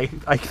is. I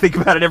think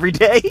about it every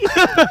day.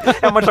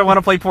 How much I want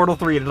to play Portal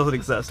 3 and it doesn't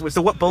exist.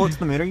 So what Bullets to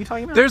the Moon are you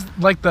talking about? There's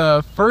like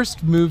the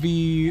first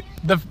movie,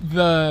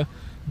 the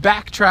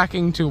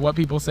backtracking to what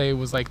people say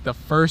was like the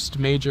first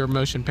major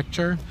motion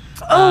picture.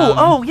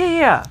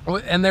 Yeah.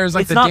 And there's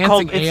like it's the not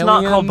dancing aliens. It's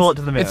not called Bullet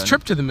to the Moon. It's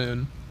Trip to the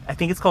Moon. I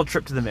think it's called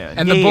Trip to the Moon.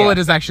 And the bullet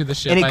is actually the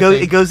ship. And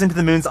it goes into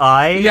the moon's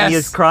eye. Yes. And he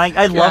is crying.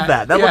 I love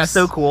that. That looks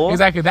so cool.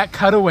 Exactly. That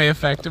cutaway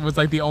effect was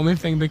like the only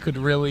thing that could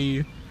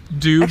really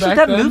do Actually, back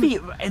that then? movie,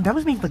 that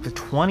was made like the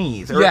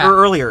 20s or, Yeah. or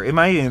earlier. It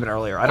might have even been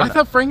earlier. I don't know.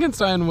 thought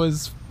Frankenstein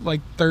was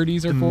like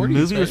 30s or 40s. The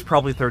movie was right?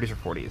 probably 30s or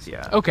 40s,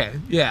 yeah. Okay,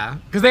 yeah,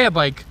 because they had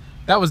like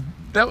that.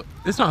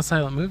 It's not a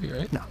silent movie,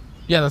 right? No.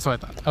 Yeah, that's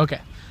what I thought. Okay.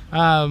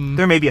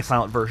 There may be a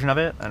silent version of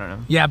it. I don't know.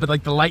 Yeah, but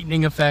like the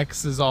lightning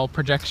effects is all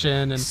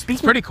projection, and it's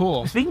pretty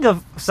cool. Speaking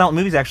of silent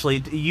movies,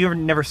 actually, you ever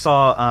never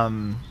saw,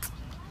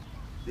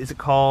 is it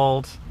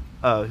called,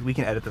 we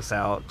can edit this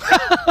out.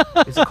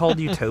 Is it called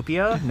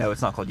Utopia? No,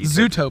 it's not called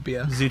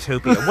Utopia. Zootopia.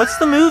 Zootopia. What's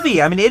the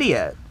movie? I'm an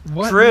idiot.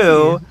 What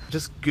True. movie?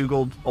 Just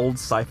Googled old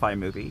sci-fi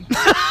movie.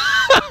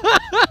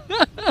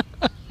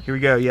 Here we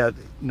go. Yeah,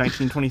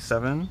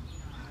 1927.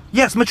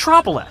 Yes,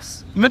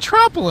 Metropolis.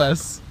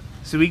 Metropolis.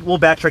 So we'll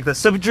backtrack this.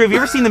 So, Drew, have you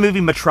ever seen the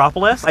movie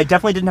Metropolis? I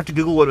definitely didn't have to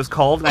Google what it was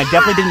called, and I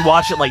definitely didn't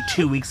watch it like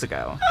 2 weeks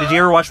ago. Did you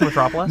ever watch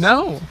Metropolis?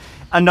 No.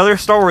 Another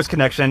Star Wars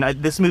connection.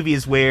 This movie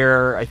is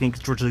where I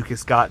think George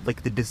Lucas got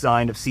like the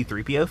design of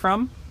C-3PO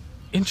from,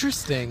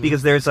 Interesting.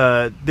 because there's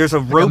a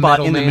robot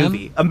metal in the man?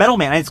 movie, a metal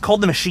man. And it's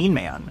called the Machine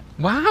Man.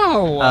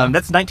 Wow.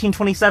 That's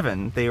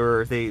 1927.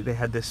 They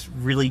had this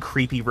really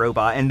creepy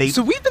robot, and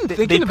So we've been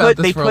thinking about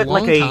this for a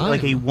long time.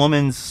 like a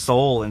woman's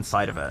soul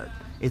inside of it.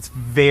 It's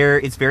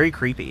very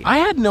creepy. I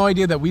had no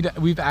idea that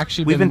we've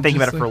actually We've been thinking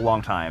about just, it for a like-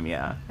 long time,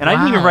 yeah. And I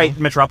didn't even Wow. write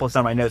Metropolis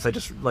on my notes. I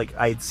just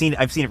I've seen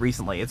it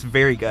recently. It's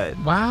very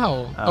good.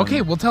 Wow.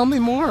 Okay, well tell me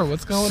more.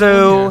 What's going on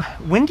So, here?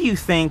 when do you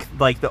think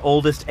like the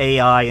oldest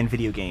AI in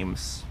video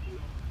games?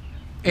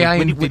 AI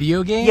when in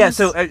video games? Yeah.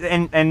 So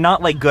and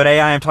not like good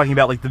AI. I'm talking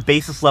about like the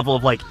basis level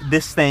of like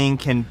this thing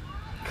can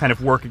kind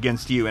of work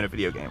against you in a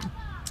video game.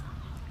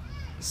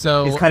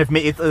 So It's kind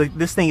of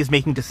this thing is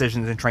making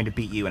decisions and trying to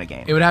beat you in a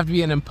game. it would have to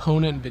be an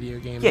opponent video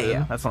game. Yeah, then.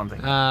 yeah, that's what I'm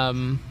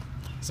thinking.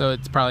 So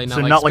it's probably not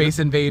So like Space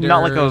Invaders.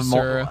 Not like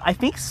or... I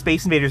think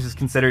Space Invaders is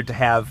considered to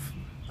have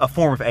a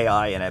form of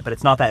AI in it, but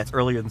it's not that. It's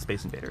earlier than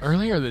Space Invaders.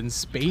 earlier than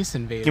Space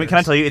Invaders. Can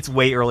I tell you, it's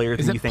way earlier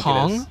Is than it you think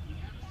Pong? it is.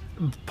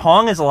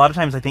 Pong is a lot of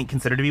times, I think,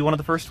 considered to be one of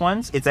the first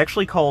ones. It's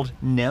actually called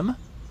Nim. Have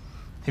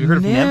you heard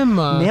of Nim?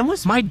 Nim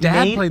was My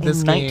dad made played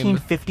this in game.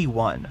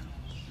 1951.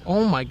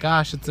 Oh my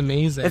gosh, it's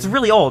amazing. It's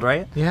really old,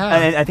 right? Yeah.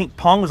 And I think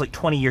Pong was like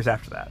 20 years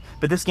after that.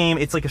 But this game,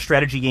 it's like a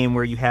strategy game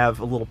where you have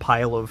a little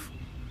pile of...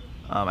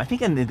 I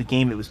think in the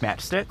game it was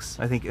matchsticks.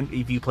 I think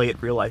if you play it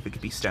real life, it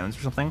could be stones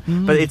or something.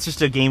 Mm-hmm. But it's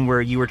just a game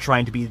where you were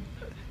trying to be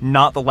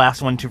not the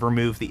last one to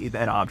remove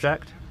an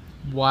object.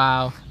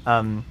 Wow.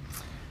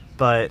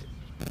 But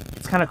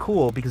it's kind of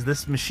cool because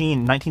this machine,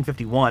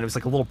 1951, it was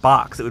like a little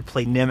box that would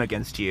play Nim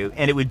against you,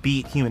 and it would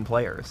beat human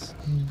players.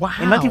 Wow.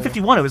 In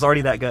 1951, it was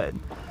already that good.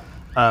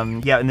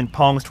 Yeah, and then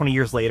Pong was 20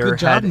 years later. Good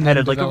job, had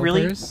Nim like a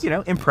really,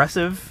 developers.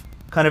 impressive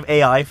kind of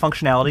AI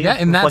functionality. Yeah,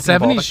 in that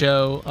reflecting all 70s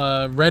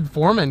show, Red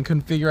Foreman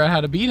couldn't figure out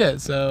how to beat it,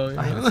 so...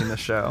 I haven't seen this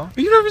show.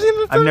 You've never seen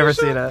the I've never 70s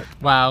show? seen it.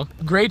 Wow.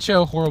 Great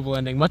show, horrible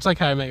ending. Much like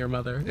How I Met Your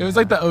Mother. It was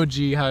like the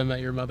OG How I Met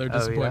Your Mother Oh, yeah.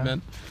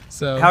 disappointment.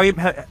 So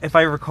If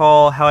I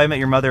recall, How I Met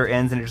Your Mother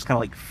ends and it just kind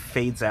of like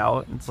fades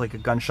out. It's like a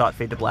gunshot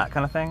fade to black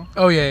kind of thing.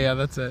 Oh, yeah,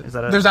 that's it. Is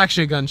that it? There's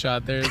actually a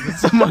gunshot there.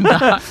 Someone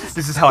dies.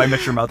 This is How I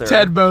Met Your Mother.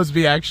 Ted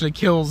Mosby actually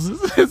kills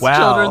his Wow.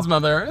 children's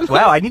mother.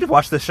 Wow, I need to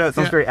watch this show. It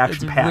sounds Yeah, very it's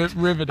action-packed.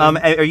 riveting.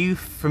 Are you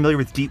familiar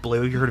with Deep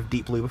Blue? Have you heard of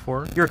Deep Blue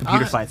before? You're a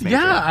computer science major.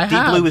 yeah, I Deep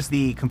have. Blue is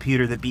the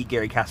computer that beat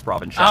Gary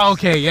Kasparov in chess. Oh,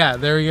 okay, yeah,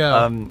 there we go.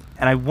 And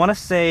I want to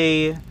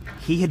say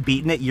he had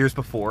beaten it years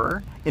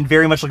before in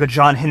very much like a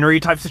John Henry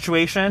type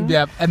situation.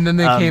 Yep, and then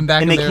they came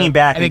back. And they came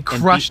back. And it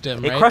crushed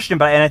him, right? It crushed him,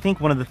 but and I think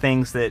one of the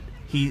things that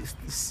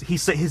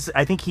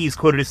I think he's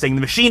quoted as saying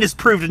the machine has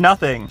proved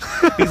nothing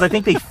because I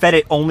think they fed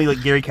it only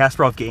like Gary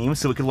Kasparov games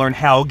so it could learn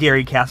how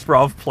Gary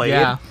Kasparov played.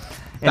 Yeah.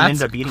 And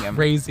ended up beating him.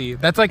 Crazy.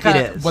 That's like It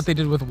is. what they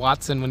did with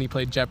Watson when he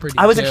played Jeopardy.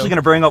 I was too. actually going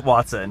to bring up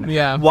Watson.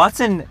 Yeah.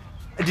 Watson,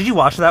 did you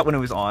watch that when it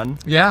was on?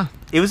 Yeah.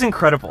 It was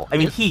incredible. I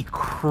mean, he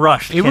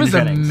crushed It Ken was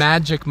Jennings. a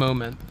magic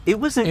moment.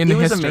 It was in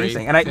history.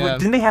 amazing. And Yeah.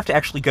 didn't they have to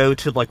actually go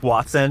to like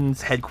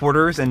Watson's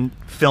headquarters and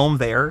film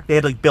there? They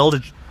had to like build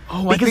a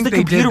Oh, I because think the they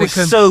did. computer They was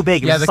couldn't- so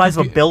big. It yeah, was the the size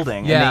of a compu-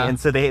 building. yeah. And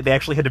so they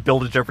actually had to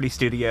build a Jeopardy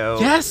studio.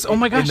 Yes. Oh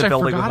my gosh, in the I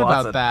building with forgot about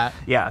Watson. that.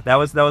 Yeah, that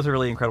was a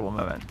really incredible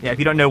moment. Yeah, if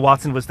you don't know,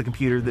 Watson was the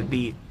computer that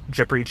beat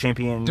Jeopardy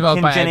champion Developed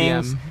Ken by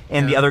Jennings, IBM.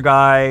 and the Yeah. other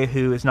guy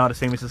who is not as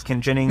famous as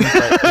Ken Jennings,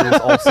 but who was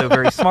also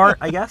very smart,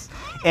 I guess.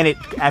 And it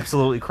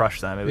absolutely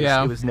crushed them. It was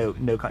Yeah. it was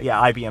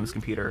IBM's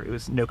computer. It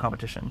was no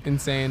competition.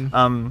 Insane.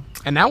 Um,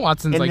 And now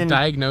Watson's and like then-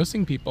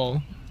 diagnosing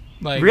people.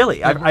 Like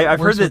really, I've heard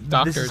works with that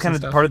doctors this is kind and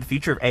of stuff. part of the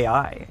future of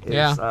AI.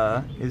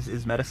 Yeah.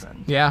 Is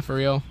medicine. Yeah, for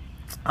real.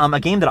 A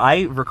game that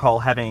I recall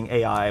having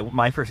AI,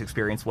 my first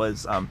experience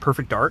was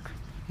Perfect Dark.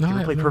 No, Did you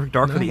ever play no, Perfect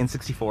Dark for the no.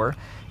 N64?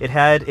 It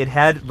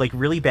had like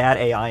really bad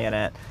AI in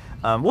it.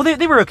 Well,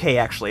 they were okay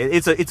actually.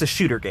 It's a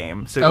shooter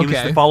game, so it was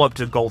Okay. the follow up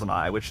to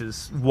GoldenEye, which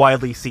is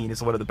widely seen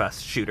as one of the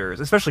best shooters,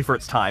 especially for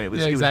its time. It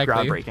was Yeah, exactly.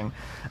 groundbreaking.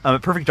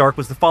 Perfect Dark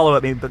was the follow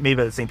up, made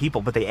by the same people,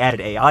 but they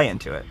added AI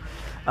into it.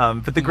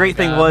 But the great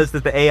thing was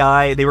that the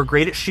AI, they were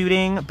great at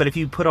shooting, but if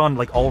you put on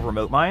like all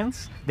remote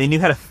mines, they knew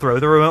how to throw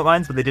the remote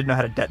mines, but they didn't know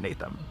how to detonate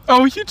them.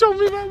 Oh, you told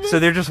me about that. So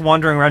they're just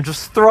wandering around,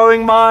 just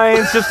throwing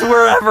mines, just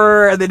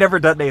wherever, and they never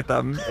detonate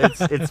them.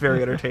 It's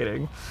very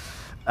entertaining.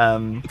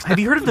 Have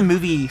you heard of the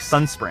movie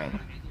Sunspring?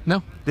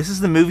 No. This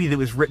is the movie that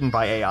was written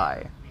by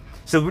AI.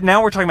 So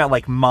now we're talking about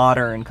like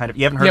modern kind of.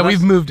 You haven't heard of this?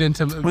 We've moved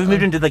into. We've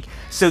moved into like.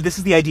 So this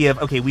is the idea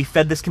of, okay, we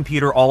fed this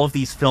computer all of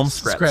these film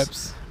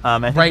scripts.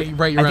 Write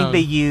your I think own. they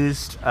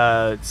used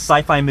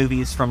sci-fi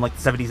movies from like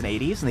the 70s and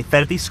 80s, and they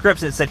fed it these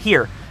scripts, and it said,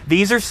 here,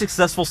 these are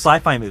successful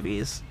sci-fi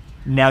movies.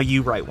 Now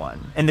you write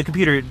one. And the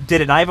computer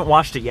did it, and I haven't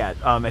watched it yet.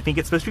 I think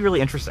it's supposed to be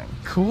really interesting.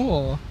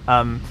 Cool.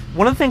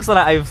 One of the things that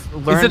I've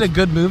learned... Is it a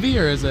good movie,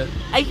 or is it...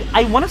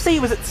 I want to say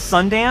it was at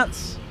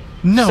Sundance.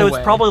 No So way.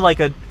 it's probably like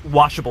a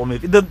watchable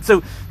movie.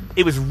 So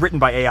it was written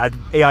by AI.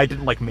 AI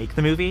didn't like make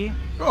the movie.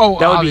 Oh,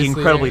 that would be obviously,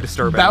 incredibly yeah.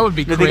 disturbing. That would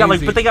be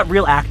crazy. But they got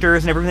real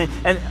actors and everything.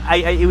 And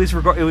it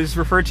was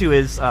referred to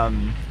as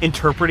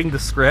interpreting the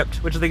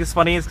script, which I think is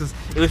funny, is because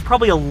it was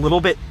probably a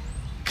little bit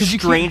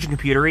strange and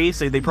computery.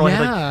 So they probably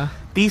had like,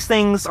 these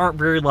things aren't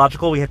very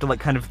logical. We have to like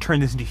kind of turn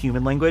this into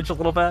human language a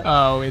little bit.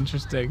 Oh,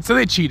 interesting. So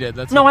they cheated.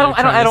 That's no, what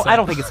I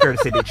don't think it's fair to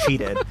say they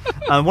cheated.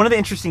 One of the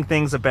interesting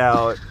things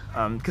about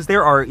because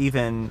there are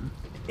even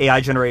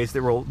AI generators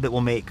that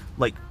will make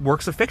like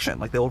works of fiction,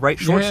 like they'll write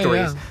short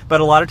stories.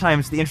 But a lot of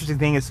times the interesting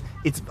thing is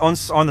it's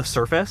on the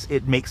surface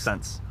it makes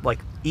sense. Like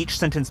each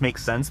sentence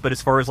makes sense, but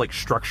as far as like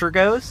structure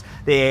goes,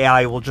 the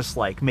AI will just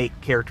like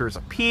make characters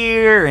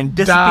appear and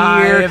disappear,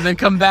 die and then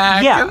come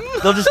back. Yeah,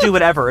 they'll just do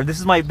whatever.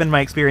 This has been my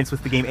experience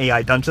with the game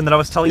AI Dungeon that I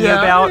was telling you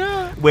about,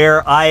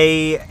 where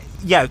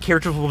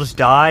characters will just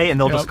die and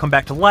they'll just come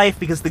back to life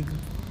because the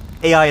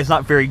AI is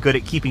not very good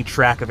at keeping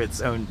track of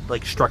its own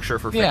like structure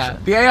for fiction. Yeah,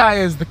 the AI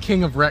is the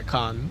king of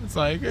retcon. It's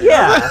like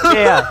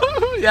yeah,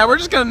 we're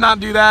just gonna not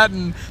do that,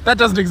 and that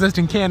doesn't exist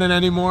in canon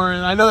anymore.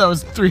 And I know that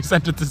was 3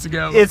 sentences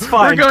ago. It's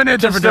fine. We're going in a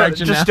different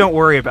direction now. Just don't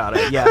worry about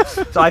it. Yeah.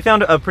 So I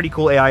found a pretty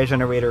cool AI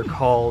generator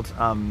called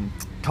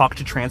Talk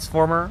to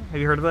Transformer. Have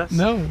you heard of this?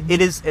 No.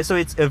 It is. So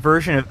it's a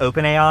version of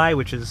OpenAI,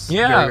 which is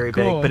very, very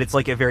cool. big, but it's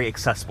like a very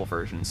accessible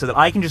version, so that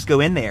I can just go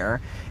in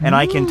there and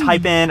I can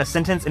type in a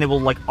sentence and it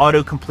will like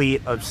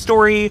auto-complete a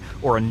story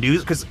or a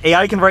news, because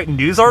AI can write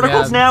news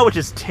articles now, which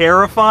is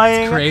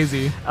terrifying. It's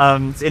crazy.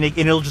 And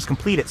it'll just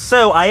complete it.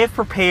 So I have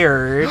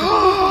prepared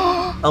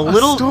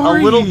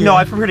story. No,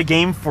 I prepared a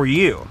game for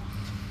you.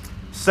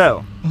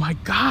 So. Oh my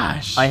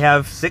gosh. I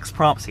have 6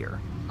 prompts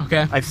here.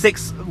 Okay. I have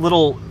 6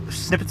 little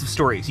snippets of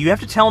stories. You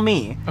have to tell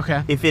me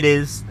if it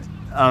is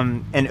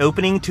an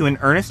opening to an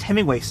Ernest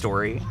Hemingway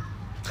story,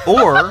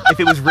 or if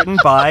it was written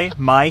by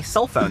my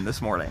cell phone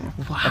this morning.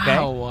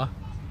 Wow.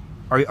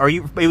 Okay? Are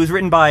you? It was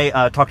written by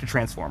Talk to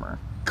Transformer.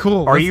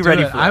 Cool. Are you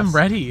ready for this? I'm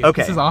ready.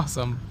 Okay. This is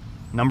awesome.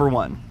 Number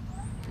 1.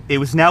 It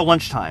was now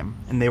lunchtime,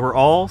 and they were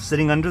all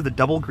sitting under the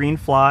double green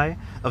fly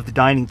of the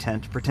dining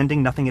tent,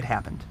 pretending nothing had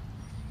happened.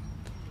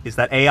 Is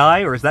that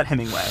AI or is that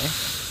Hemingway?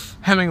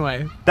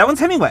 Hemingway. That one's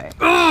Hemingway.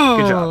 Oh.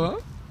 Good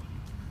job.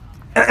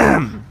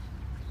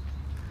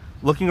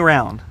 Looking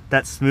around,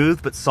 that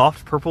smooth but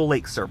soft purple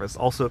lake surface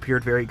also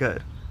appeared very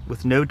good,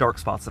 with no dark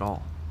spots at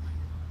all.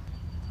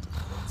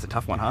 It's a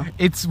tough one, huh?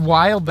 It's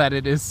wild that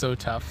it is so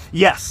tough.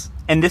 Yes.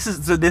 And this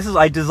is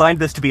I designed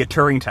this to be a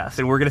Turing test,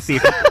 and we're going to see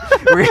if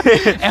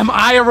am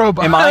I a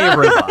robot? Am I a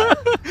robot?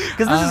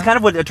 Because this is kind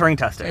of what a Turing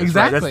test is.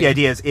 Exactly. Right? That's the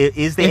idea.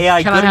 Is the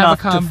AI good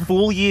enough to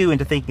fool you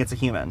into thinking it's a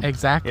human?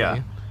 Exactly.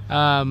 Yeah.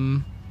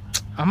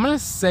 I'm gonna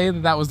say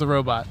that was the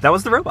robot. That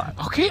was the robot.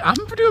 Okay, I'm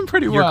doing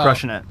pretty well. You're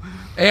crushing it.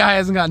 AI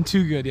hasn't gotten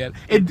too good yet.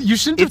 You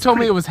shouldn't have told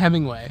me it was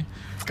Hemingway.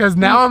 Because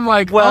now I'm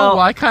like, well,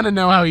 I kind of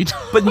know how he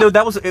talks. But no,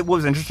 what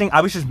was interesting.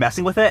 I was just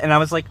messing with it, and I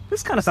was like,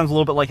 this kind of sounds a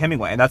little bit like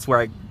Hemingway, and that's where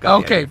I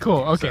got Okay,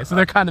 cool. Okay, so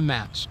they're kind of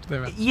matched.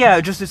 Yeah,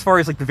 just as far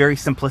as like the very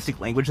simplistic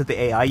language that the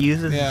AI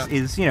uses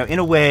is, in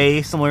a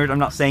way similar. I'm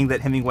not saying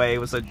that Hemingway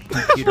was a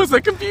computer. Was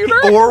a computer?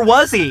 Or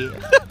was he?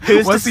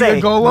 Who's was to say?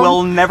 A golem?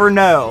 We'll never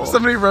know.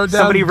 Somebody wrote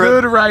down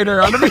good writer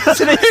on a piece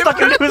of paper.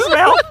 Stuck it into his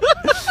mouth.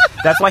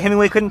 That's why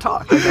Hemingway couldn't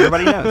talk, as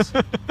everybody knows.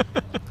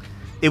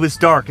 It was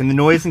dark, and the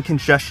noise and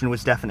congestion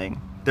was deafening.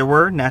 There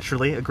were,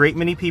 naturally, a great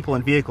many people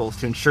and vehicles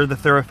to ensure the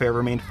thoroughfare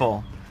remained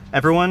full.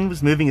 Everyone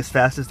was moving as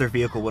fast as their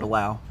vehicle would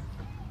allow.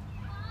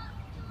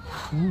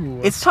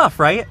 Ooh, it's tough,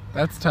 right?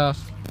 That's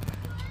tough.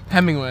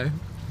 Hemingway.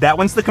 That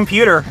one's the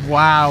computer.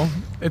 Wow.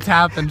 It's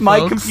happened, folks.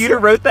 My computer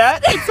wrote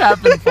that? It's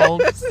happened,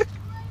 folks.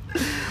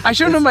 I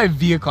should know my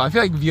vehicle. I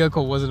feel like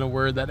vehicle wasn't a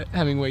word that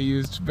Hemingway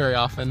used very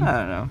often.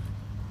 I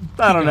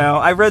don't know.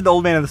 I read The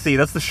Old Man of the Sea.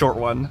 That's the short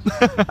one.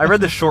 I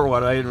read the short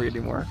one. I didn't read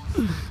anymore.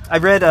 I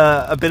read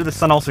a bit of The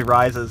Sun Also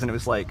Rises, and it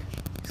was like,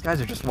 these guys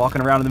are just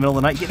walking around in the middle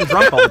of the night getting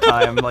drunk all the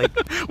time. Like,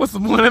 what's the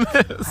point of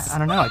this? I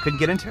don't know. I couldn't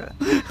get into it.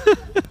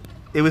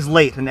 It was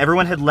late, and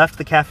everyone had left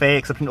the cafe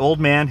except an old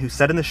man who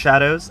sat in the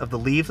shadows of the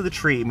leaves of the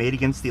tree made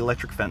against the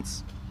electric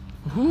fence.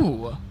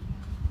 Ooh.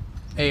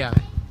 AI.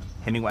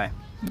 Hemingway.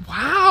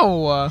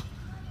 Wow.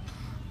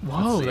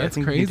 Whoa, that's I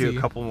think crazy. We can do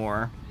a couple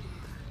more.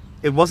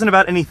 It wasn't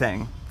about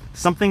anything.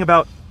 Something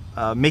about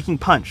making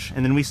punch,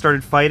 and then we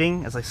started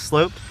fighting as I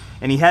sloped,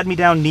 and he had me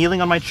down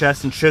kneeling on my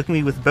chest and choking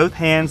me with both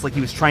hands like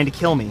he was trying to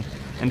kill me.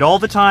 And all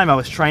the time I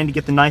was trying to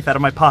get the knife out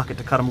of my pocket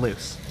to cut him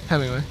loose.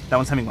 Hemingway. That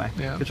one's Hemingway.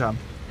 Yeah. Good job.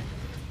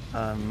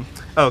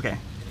 Okay.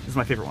 This is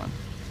my favorite one.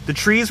 The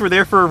trees were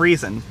there for a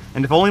reason,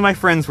 and if only my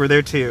friends were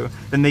there too,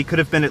 then they could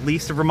have been at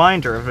least a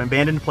reminder of an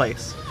abandoned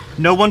place.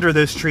 No wonder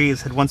those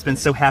trees had once been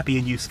so happy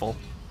and useful.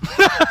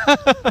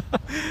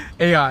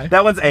 AI.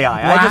 That one's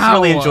AI. Wow. I just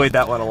really enjoyed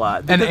that one a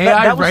lot. And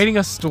AI writing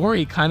a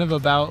story kind of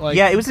about like...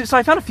 Yeah, it was. So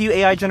I found a few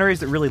AI generators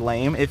that really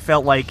lame. It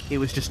felt like it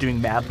was just doing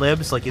Mad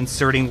Libs, like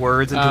inserting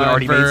words into an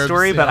already made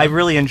story. But I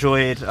really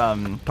enjoyed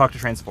Talk to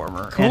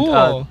Transformer. Cool.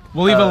 And,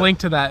 we'll leave a link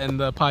to that in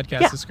the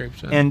podcast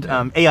description. And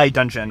AI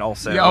Dungeon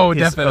also. Oh, is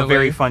definitely. a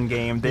very fun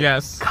game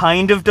that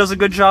kind of does a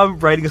good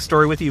job writing a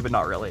story with you, but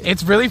not really.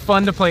 It's really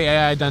fun to play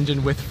AI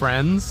Dungeon with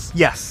friends.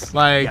 Yes.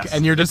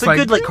 And you're just it's a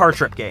good like car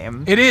trip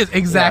game. It is,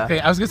 exactly.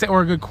 Yeah. I was gonna say,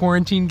 or a good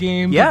quarantine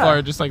game. Yeah. People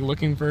are just like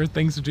looking for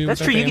things to do.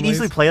 That's with true. their You can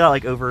easily play that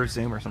like over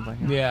Zoom or something.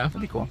 Yeah.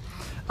 That'd be cool.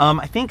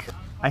 I think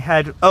I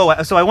had.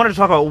 Oh, so I wanted to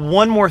talk about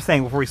one more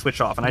thing before we switch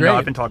off, and I know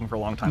I've been talking for a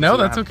long time. No, so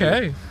that's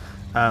okay.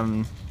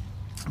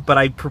 But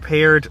I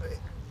prepared.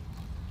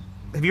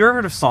 Have you ever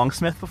heard of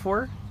Songsmith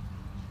before?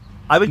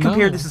 I would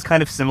compare this as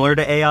kind of similar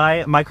to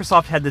AI.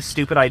 Microsoft had this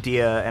stupid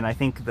idea, and I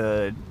think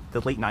the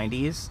late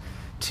 '90s,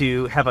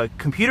 to have a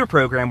computer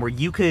program where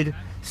you could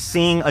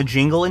sing a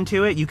jingle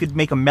into it. You could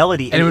make a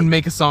melody, and it would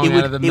make a song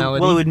out of the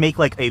melody. Well, it would make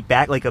like a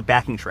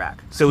backing track,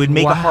 so it would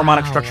make a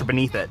harmonic structure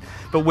beneath it.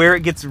 But where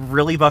it gets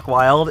really buck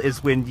wild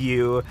is when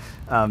you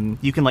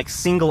can like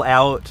single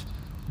out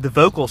the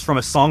vocals from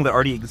a song that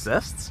already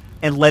exists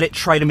and let it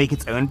try to make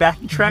its own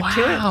backing track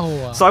to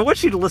it. So I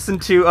want you to listen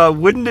to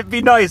 "Wouldn't It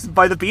Be Nice"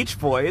 by the Beach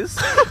Boys.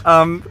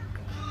 Oh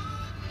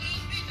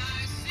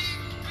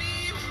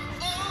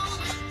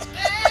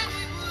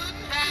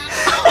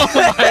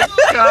my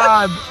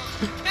god.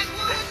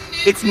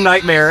 It's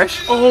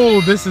nightmarish.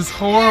 Oh, this is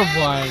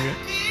horrifying.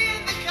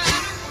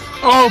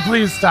 Oh,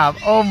 please stop.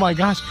 Oh my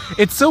gosh.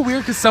 It's so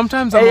weird because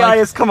sometimes I'm AI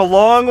has come a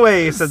long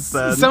way since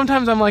then.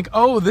 Sometimes I'm like,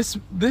 oh, this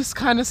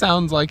kind of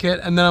sounds like it.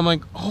 And then I'm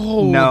like,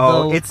 oh,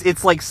 no.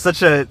 It's like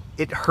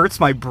it hurts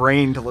my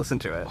brain to listen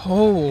to it.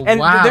 Oh, and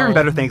wow. there have been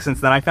better things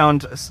since then. I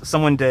found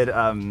someone did,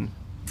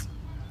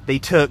 they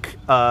took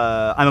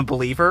I'm a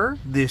Believer,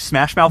 the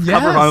Smash Mouth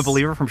cover of I'm a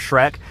Believer from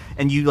Shrek,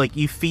 and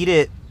you feed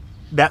it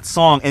that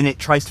song and it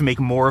tries to make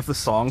more of the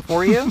song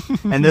for you.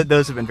 And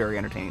those have been very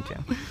entertaining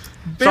too.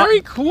 Very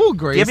cool,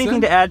 Grayson. Do you have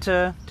anything to add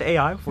to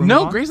AI before we move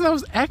on? Grayson, that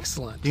was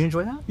excellent. Do you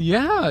enjoy that?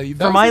 Yeah.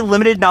 For my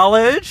limited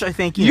knowledge, I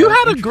think you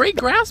had a great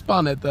grasp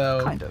on it,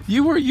 though. Kind of.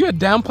 You had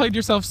downplayed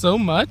yourself so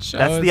much.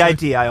 That's the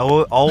idea. I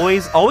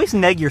always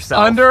neg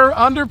yourself.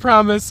 Under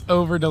promise,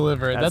 over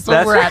deliver. That's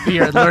what we're at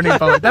here at Learning in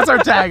Public. That's our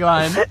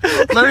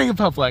tagline. Learning in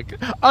Public.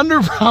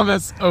 Under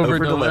promise, over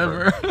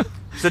deliver.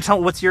 So tell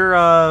me, what's your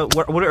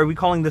what are we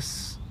calling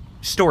this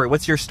story?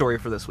 What's your story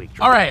for this week,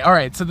 Jordan? All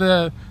right. So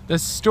the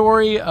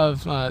story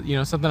of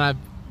something I've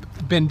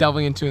been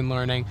delving into and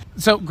learning.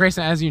 So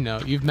Grayson, as you know,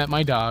 you've met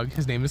my dog.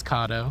 His name is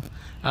Kato.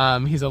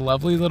 He's a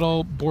lovely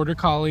little border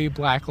collie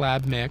black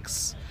lab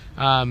mix.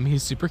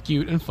 He's super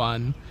cute and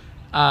fun.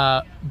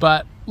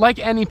 But like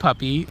any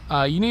puppy,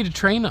 you need to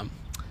train him.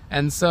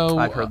 And so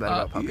I've heard that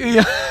about puppies.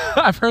 Yeah,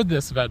 I've heard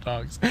this about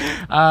dogs.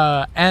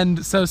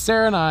 And so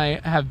Sarah and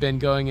I have been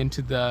going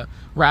into the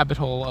rabbit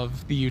hole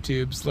of the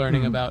YouTubes,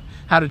 learning about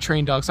how to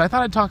train dogs. So I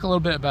thought I'd talk a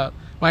little bit about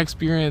my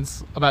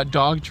experience about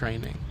dog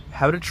training.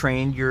 How to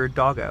Train Your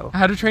Doggo.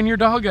 How to Train Your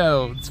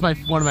Doggo. It's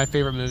one of my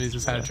favorite movies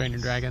is How to Train Your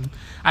Dragon.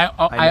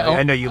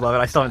 I know you love it.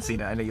 I still haven't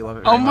seen it. I know you love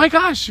it. Oh my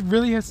gosh,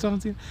 really? I still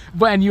haven't seen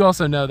it. And you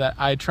also know that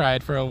I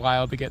tried for a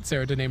while to get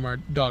Sarah to name our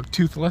dog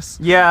Toothless.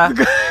 Yeah.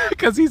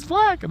 Because he's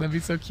black and that'd be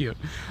so cute.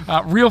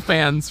 Real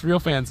fans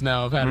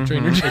know of How to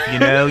Train Your Dragon. If you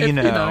know, you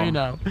know. If you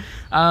know, you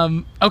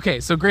know. Okay,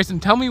 so Grayson,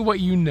 tell me what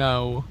you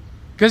know.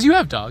 Because you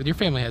have dogs. Your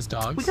family has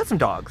dogs. We got some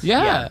dogs.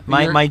 Yeah.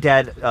 My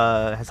dad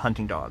has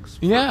hunting dogs.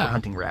 For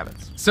hunting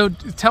rabbits. So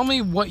tell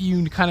me what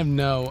you kind of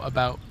know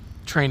about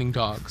training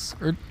dogs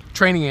or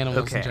training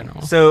animals in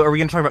general. So are we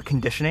going to talk about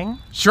conditioning?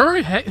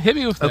 Sure. Hit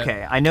me with that.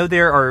 Okay. I know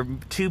there are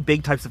two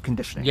big types of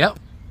conditioning. Yep.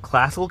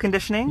 Classical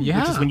conditioning,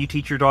 which is when you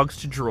teach your dogs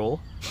to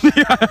drool.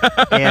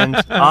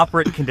 And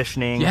operant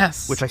conditioning,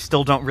 which I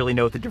still don't really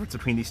know what the difference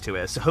between these two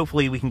is. So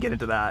hopefully we can get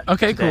into that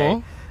today.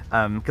 Cool.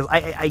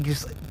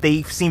 Because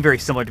they seem very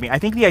similar to me. I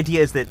think the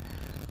idea is that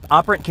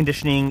operant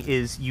conditioning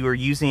is you are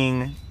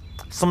using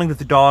something that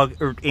the dog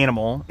or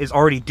animal is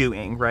already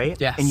doing, right?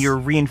 Yes. And you're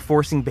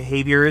reinforcing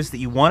behaviors that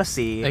you want to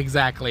see.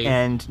 Exactly.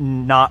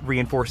 And not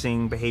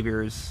reinforcing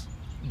behaviors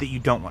that you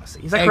don't want to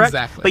see. Is that correct?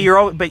 Exactly.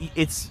 But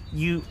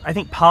I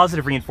think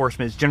positive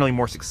reinforcement is generally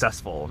more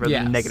successful rather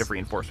than negative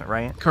reinforcement,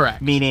 right?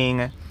 Correct.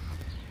 Meaning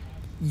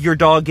your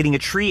dog getting a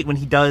treat when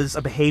he does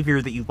a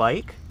behavior that you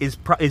like is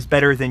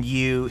better than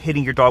you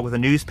hitting your dog with a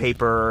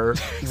newspaper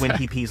when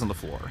he pees on the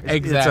floor.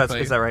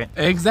 Exactly. Is that right?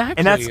 Exactly.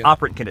 And that's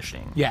operant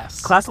conditioning.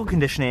 Yes. Classical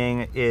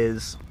conditioning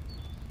is...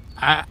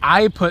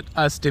 I put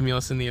a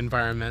stimulus in the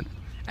environment,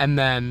 and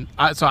then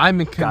so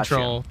I'm in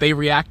control. Gotcha. They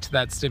react to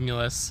that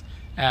stimulus,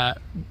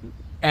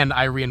 and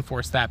I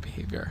reinforce that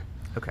behavior.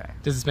 Okay.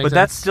 Does this make but sense?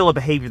 that's still a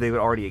behavior they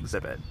would already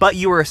exhibit. But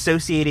you were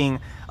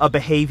associating a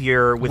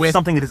behavior with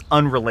something that is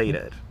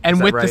unrelated. And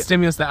is with that right? the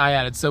stimulus that I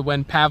added. So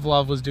when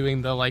Pavlov was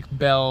doing the like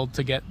bell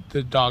to get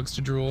the dogs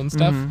to drool and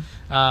stuff,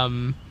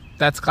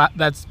 that's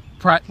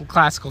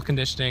classical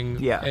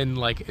conditioning in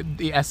like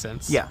the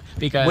essence. Yeah.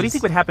 Because what do you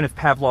think would happen if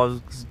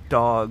Pavlov's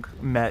dog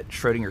met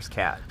Schrodinger's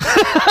cat?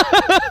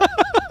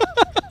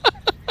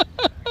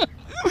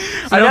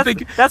 See, I don't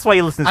think that's why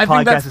you listen to this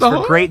podcast, is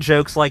for great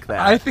jokes like that.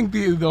 I think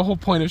the whole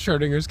point of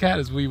Schrodinger's cat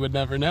is we would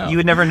never know. You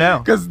would never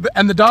know.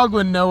 And the dog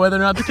wouldn't know whether or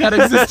not the cat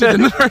existed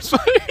in the first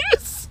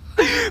place.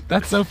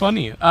 That's so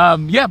funny.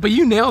 Yeah, but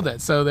you nailed it.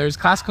 So there's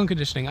classical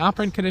conditioning,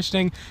 operant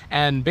conditioning,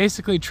 and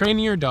basically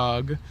training your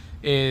dog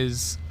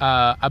is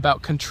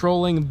about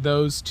controlling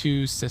those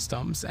two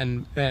systems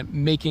and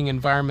making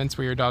environments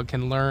where your dog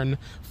can learn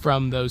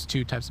from those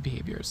two types of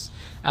behaviors.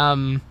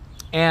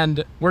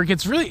 And where it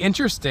gets really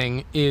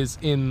interesting is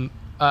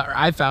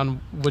I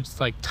found, which is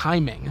like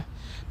timing,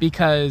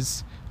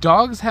 because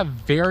dogs have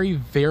very,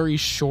 very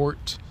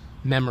short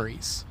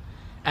memories.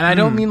 And I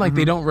don't mean like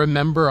they don't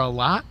remember a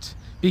lot,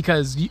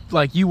 because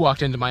you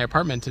walked into my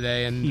apartment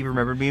today and he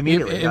remembered me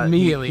immediately.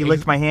 Immediately. He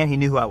licked my hand. He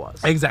knew who I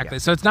was. Exactly. Yeah.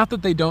 So it's not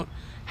that they don't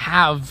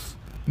have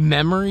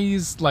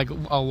memories, like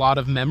a lot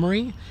of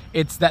memory.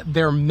 It's that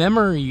their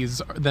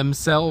memories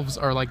themselves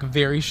are like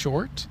very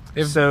short.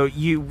 So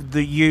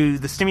the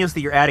stimulus that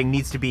you're adding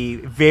needs to be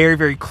very,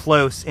 very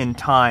close in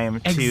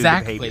time to the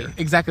behavior.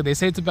 Exactly. They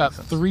say it's about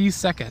 3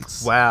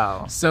 seconds.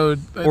 Wow. So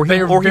or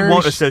he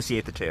won't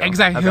associate the two.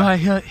 Exactly.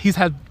 Okay. He's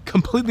had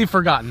completely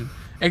forgotten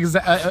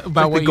about like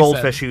what the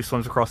goldfish who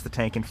swims across the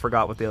tank and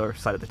forgot what the other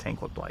side of the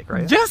tank looked like,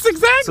 right? Yes,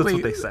 exactly. So that's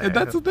what they say.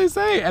 That's what they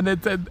say, and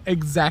it's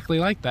exactly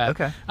like that.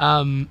 Okay.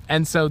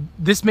 And so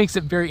this makes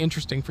it very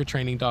interesting for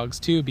training dogs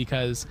too,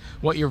 because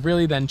what you're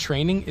really then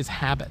training is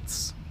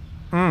habits.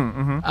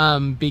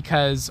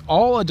 Because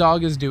all a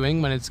dog is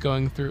doing when it's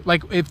going through,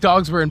 like if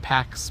dogs were in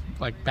packs,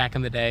 like back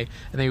in the day,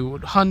 and they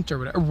would hunt or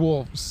whatever,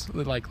 wolves,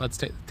 like let's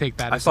take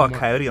that. I saw a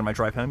coyote on my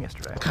drive home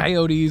yesterday.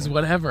 Coyotes,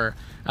 whatever.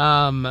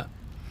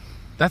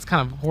 That's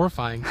kind of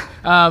horrifying.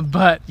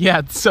 But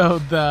yeah, so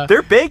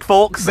they're big,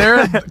 folks.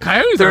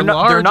 Coyotes are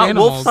large They're not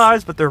animals. wolf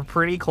size, but they're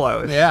pretty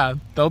close. Yeah,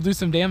 they'll do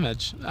some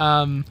damage.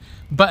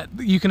 But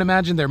you can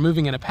imagine they're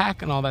moving in a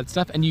pack and all that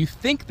stuff, and you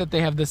think that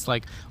they have this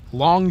like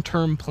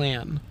long-term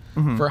plan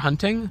for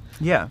hunting.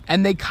 Yeah.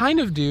 And they kind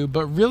of do,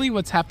 but really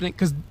what's happening,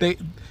 because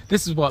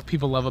this is what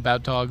people love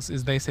about dogs,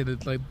 is they say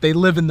that like they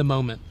live in the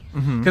moment.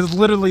 Because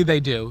literally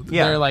they do.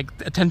 Yeah. Their like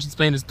attention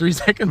span is 3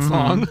 seconds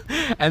long.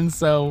 And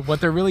so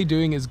what they're really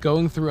doing is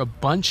going through a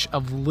bunch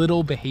of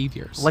little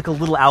behaviors. Like a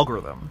little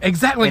algorithm.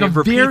 Exactly. And like it a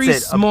repeats very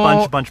it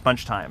small a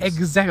bunch times.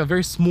 Exactly. A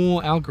very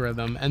small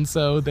algorithm. And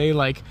so they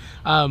like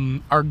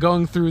are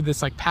going through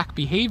this like pack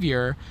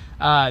behavior,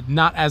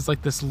 not as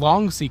like this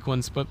long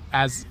sequence, but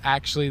as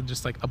actually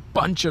just like a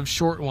bunch of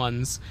short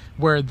ones,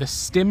 where the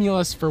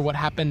stimulus for what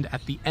happened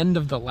at the end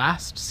of the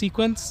last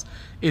sequence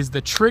is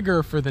the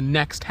trigger for the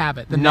next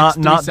habit. Next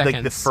 3 seconds.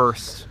 Like the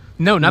first.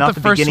 No, not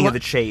the first beginning one. of the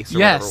chase. Or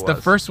yes, the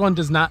first one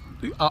does not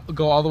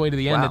go all the way to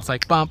the end. Wow. It's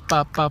like bump,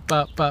 bump, bump,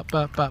 bump, bump,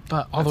 bump, bump,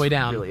 bump, all the way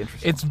down. Really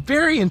interesting. It's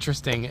very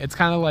interesting. It's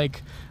kind of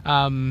like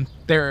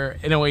they're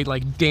in a way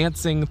like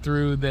dancing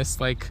through this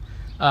like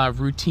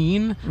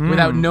routine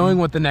without knowing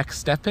what the next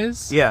step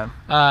is. Yeah.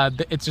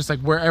 It's just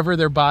like wherever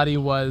their body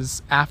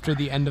was after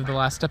the end of the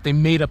last step, they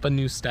made up a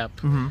new step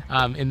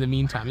in the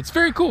meantime. It's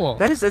very cool.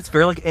 It's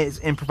very like it's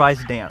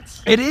improvised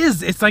dance. It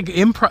is. It's like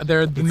improv.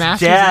 They're the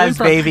masters jazz,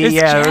 of improv. baby. It's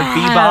Yeah,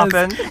 jazz.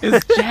 bebopping.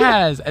 It's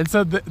jazz. And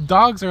so the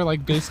dogs are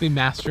like basically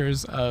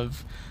masters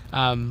of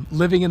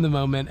living in the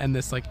moment and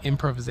this like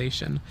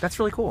improvisation. That's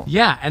really cool.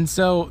 Yeah. And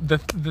so the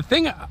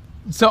thing.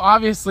 So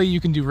obviously you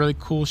can do really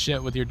cool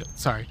shit with your.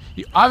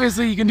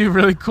 Obviously you can do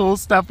really cool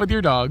stuff with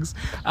your dogs,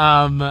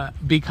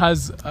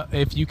 because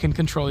if you can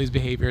control these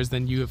behaviors,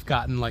 then you have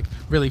gotten like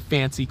really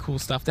fancy, cool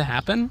stuff to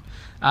happen.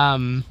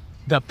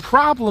 The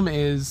problem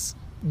is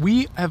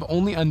we have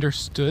only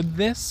understood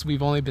this.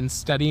 We've only been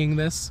studying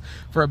this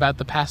for about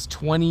the past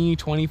 20,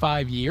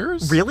 25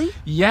 years. Really?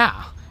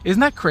 Yeah.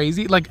 Isn't that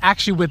crazy? Like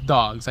actually with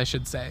dogs, I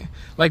should say.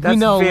 Like we That's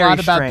know a very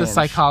lot about the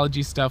strange.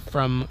 psychology stuff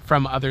from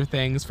other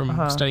things,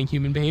 from studying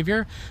human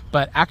behavior,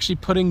 but actually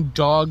putting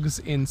dogs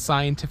in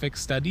scientific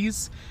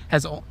studies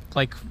has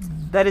like...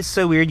 That is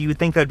so weird. You would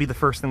think that would be the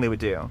first thing they would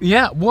do.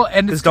 Yeah, well,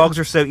 and Because dogs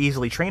are so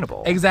easily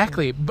trainable.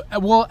 Exactly.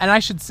 Well, and I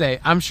should say,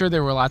 I'm sure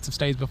there were lots of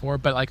studies before,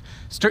 but like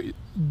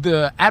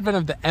the advent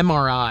of the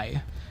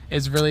MRI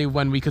is really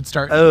when we could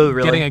start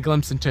getting a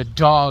glimpse into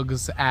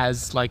dogs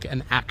as like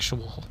an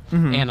actual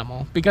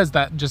animal, because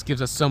that just gives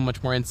us so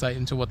much more insight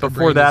into what their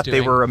Before brain that, is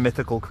doing. they were a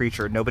mythical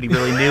creature. Nobody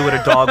really knew what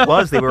a dog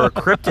was. They were a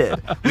cryptid.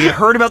 We had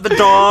heard about the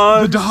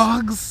dogs. The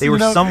dogs. They were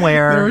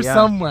somewhere. They were yeah.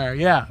 somewhere,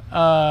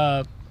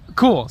 yeah.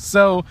 Cool.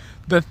 So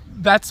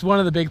that's one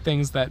of the big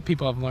things that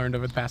people have learned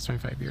over the past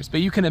 25 years. But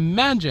you can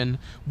imagine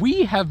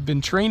we have been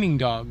training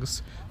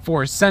dogs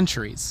for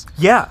centuries.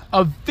 Yeah.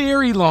 A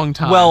very long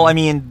time. Well, I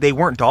mean, they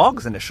weren't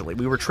dogs initially.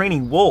 We were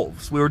training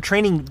wolves. We were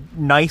training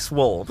nice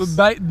wolves.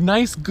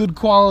 Nice, good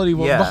quality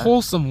wolves. Yeah. The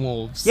wholesome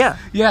wolves. Yeah.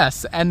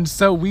 Yes. And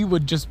so we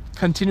would just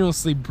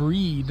continuously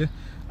breed,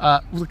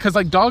 because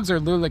like dogs are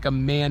literally like a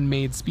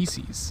man-made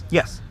species.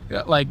 Yes.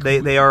 Like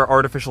They are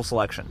artificial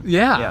selection.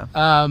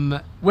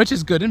 Yeah. Which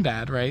is good and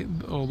bad, right?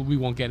 Oh, we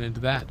won't get into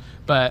that,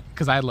 but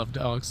because I love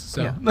dogs,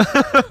 so.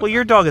 Yeah. Well,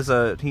 your dog is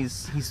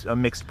he's a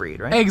mixed breed,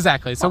 right?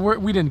 Exactly. So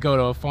we didn't go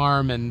to a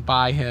farm and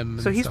buy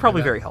him. So he's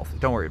probably very healthy.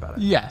 Don't worry about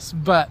it. Yes,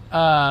 but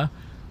yeah.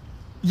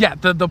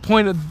 The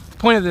point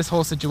of this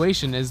whole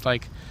situation is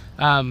like,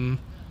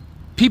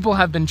 people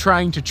have been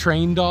trying to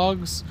train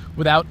dogs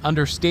without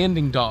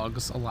understanding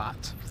dogs a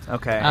lot.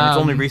 Okay, and it's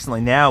only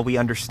recently now we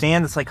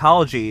understand the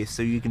psychology,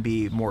 so you can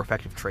be more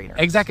effective trainer.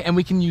 Exactly, and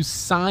we can use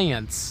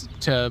science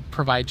to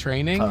provide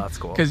training. Oh, that's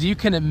cool. Because you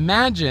can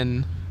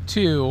imagine,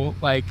 too,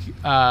 like,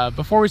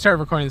 before we started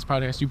recording this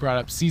podcast, you brought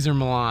up Caesar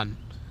Milan.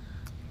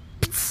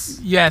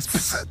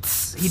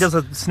 Yes. He does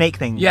a snake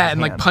thing. Yeah, and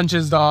like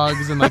punches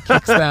dogs and like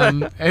kicks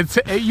them.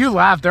 You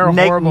laugh. They're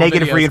horrible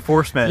negative videos.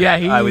 Reinforcement. Yeah,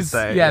 I would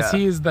say. Yes,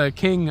 he's the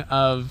king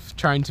of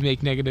trying to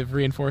make negative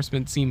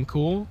reinforcement seem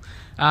cool.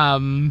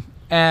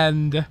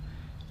 And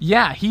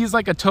yeah, he's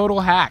like a total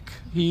hack.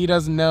 He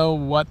doesn't know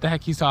what the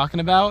heck he's talking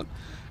about.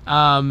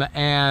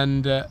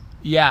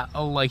 Yeah,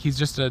 like he's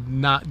just a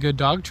not good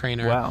dog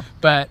trainer. Wow.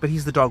 But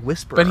he's the dog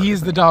whisperer. But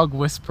he's the dog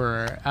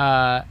whisperer.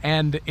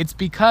 And it's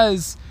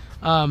because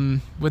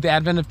with the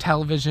advent of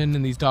television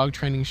and these dog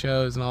training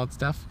shows and all that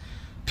stuff,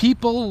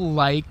 people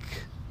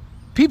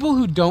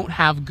who don't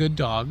have good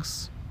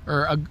dogs,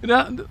 or I'm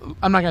not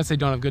gonna say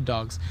don't have good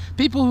dogs.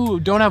 People who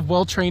don't have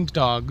well-trained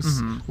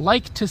dogs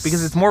like to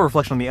because it's more a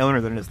reflection on the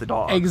owner than it is the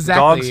dog.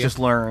 Exactly. Dogs just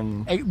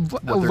learn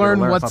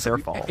what's not their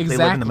fault. Exactly. They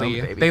live in the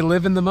moment, baby. They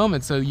live in the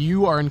moment, so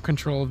you are in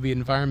control of the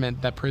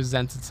environment that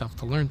presents itself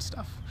to learn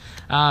stuff.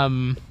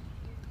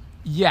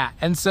 Yeah,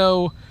 and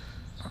so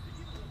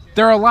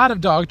there are a lot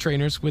of dog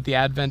trainers with the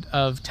advent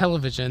of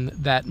television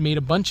that made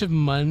a bunch of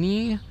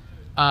money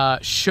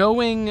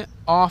showing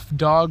off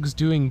dogs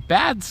doing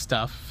bad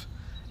stuff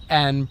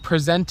and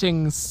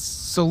presenting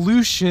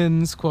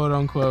solutions, quote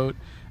unquote,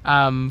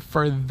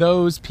 for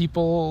those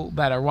people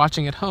that are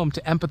watching at home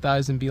to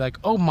empathize and be like,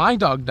 oh, my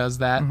dog does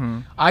that.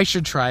 I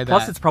should try that.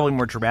 Plus, it's probably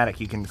more dramatic.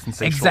 You can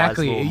sensationalize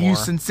exactly. a little You more.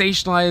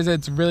 sensationalize it.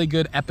 It's really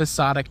good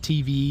episodic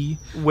TV.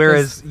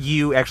 Whereas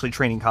you actually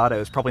training Kato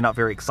is probably not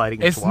very exciting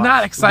to watch. It's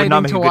not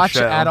exciting to watch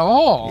at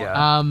all.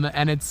 Yeah.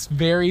 And it's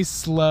very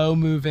slow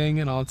moving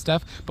and all that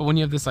stuff. But when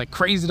you have this like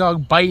crazy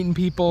dog biting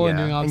people and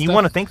doing all that and stuff. you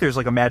want to think there's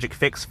like a magic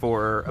fix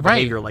for a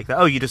behavior like that.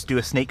 Oh, you just do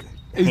a snake hand.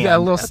 Yeah, a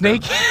little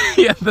snake.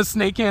 Yeah, the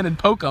snake hand and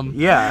poke them.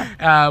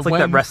 Yeah. It's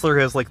like that wrestler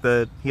who has like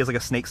he has like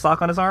a snake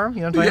sock on his arm. You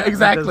know what I'm talking about?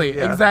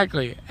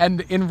 Exactly.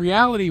 And in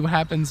reality, what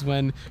happens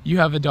when you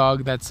have a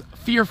dog that's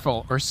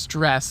fearful or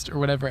stressed or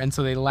whatever, and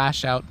so they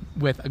lash out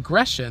with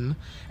aggression,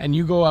 and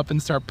you go up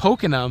and start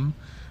poking them,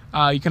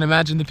 you can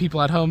imagine the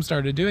people at home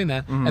started doing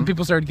that, and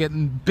people started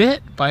getting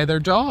bit by their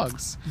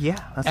dogs.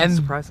 Yeah, that's not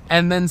surprising.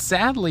 And then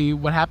sadly,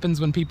 what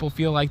happens when people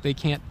feel like they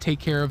can't take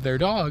care of their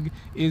dog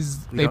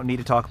is we don't need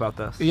to talk about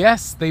this.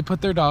 Yes, they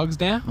put their dogs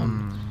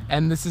down.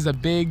 And this is a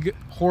big,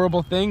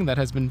 horrible thing that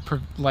has been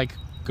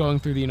going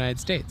through the United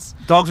States.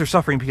 Dogs are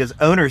suffering because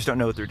owners don't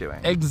know what they're doing.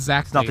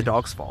 Exactly. It's not the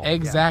dog's fault.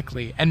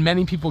 Exactly. Yeah. And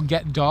many people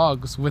get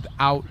dogs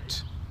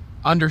without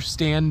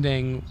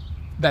understanding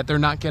that they're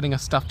not getting a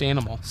stuffed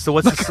animal. So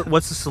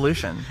what's the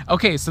solution?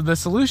 Okay, so the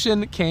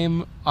solution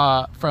came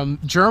from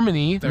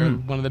Germany. They're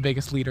one of the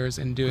biggest leaders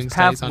in doing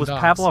studies on dogs. Was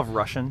Pavlov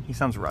Russian? He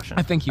sounds Russian.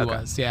 I think he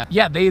was, yeah.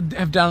 Yeah, they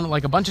have done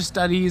like a bunch of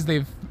studies.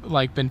 They've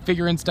like been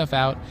figuring stuff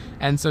out.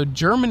 And so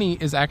Germany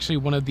is actually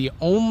is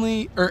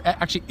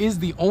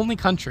the only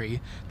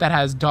country that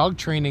has dog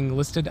training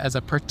listed as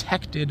a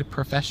protected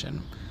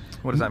profession.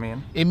 What does that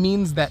mean? It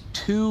means that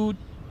to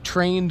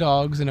train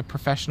dogs in a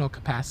professional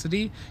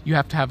capacity, you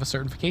have to have a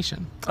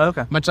certification.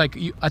 Okay. Much like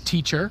a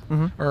teacher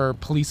or a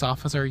police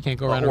officer, you can't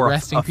go around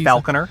arresting people. A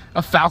falconer.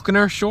 A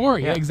falconer, sure,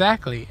 yeah,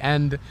 exactly.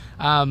 And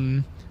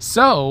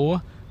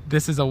so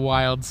this is a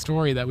wild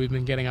story that we've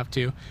been getting up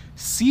to.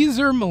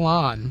 Caesar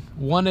Milan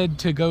wanted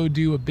to go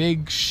do a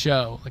big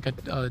show, like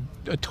a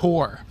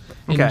tour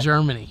in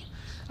Germany.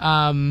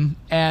 And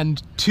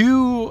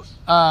to,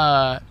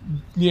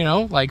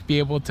 be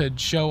able to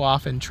show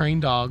off and train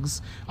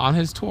dogs on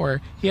his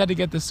tour, he had to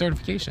get this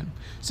certification.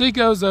 So he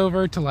goes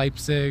over to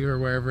Leipzig or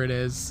wherever it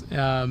is,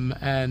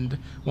 and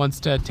wants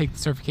to take the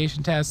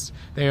certification test.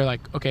 They're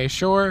like, okay,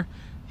 sure.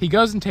 He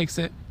goes and takes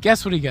it.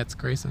 Guess what he gets,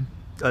 Grayson?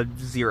 A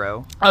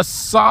 0. A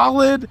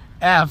solid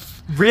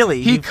F.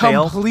 Really? He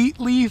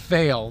completely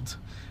failed.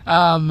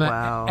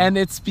 Wow. And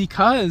it's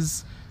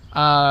because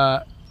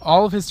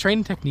all of his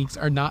training techniques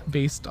are not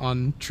based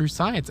on true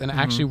science and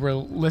actually were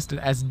listed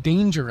as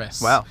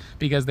dangerous. Wow.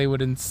 Because they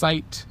would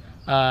incite,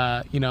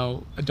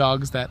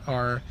 dogs that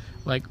are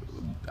like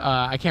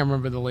I can't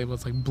remember the label.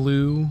 It's like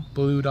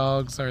blue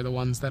dogs are the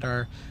ones that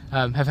are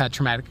have had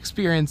traumatic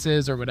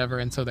experiences or whatever,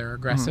 and so they're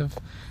aggressive.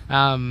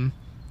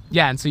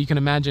 Yeah, and so you can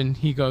imagine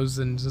he goes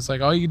and just like,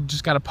 oh, you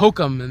just got to poke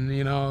them and,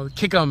 you know,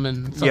 kick them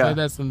and stuff like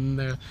this, and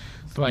they're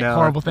like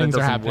horrible things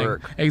are happening.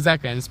 Work.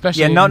 Exactly, and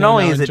especially not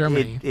only is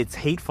Germany. It's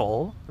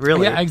hateful,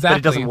 really, yeah, exactly. but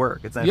it doesn't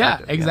work. It's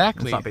ineffective. Yeah,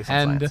 exactly. It's not based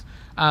on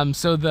science.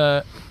 So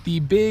the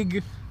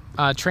big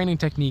training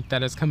technique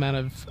that has come out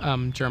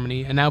of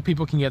Germany, and now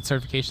people can get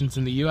certifications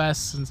in the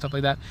U.S. and stuff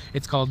like that.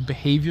 It's called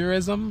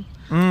behaviorism,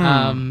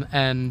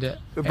 and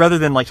rather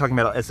than like talking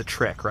about it as a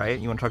trick, right?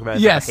 You want to talk about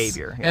it as a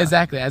behavior. Yeah.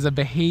 Exactly, as a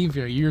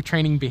behavior. You're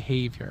training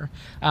behavior,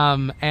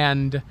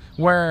 and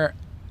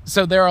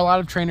so there are a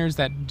lot of trainers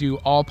that do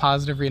all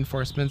positive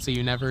reinforcement, so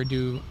you never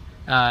do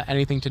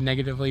anything to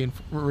negatively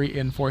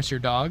reinforce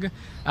your dog.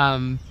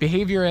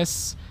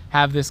 Behaviorists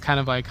have this kind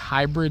of like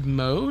hybrid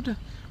mode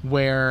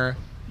where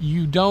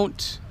you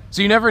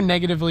never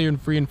negatively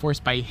reinforce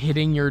by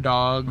hitting your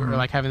dog or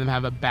like having them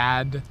have a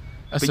bad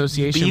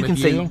association with you. But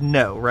you can say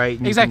no, right?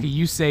 Exactly.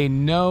 You say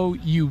no,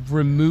 you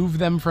remove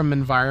them from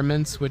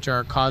environments which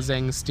are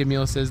causing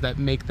stimuluses that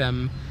make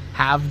them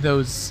have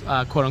those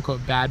quote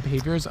unquote bad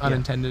behaviors,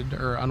 unintended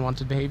or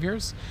unwanted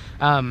behaviors.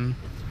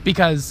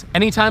 Because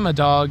anytime a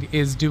dog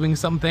is doing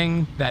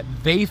something that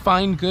they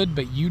find good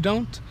but you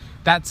don't,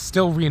 that's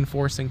still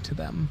reinforcing to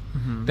them.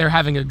 They're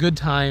having a good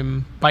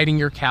time biting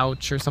your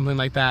couch or something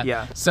like that.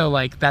 Yeah. So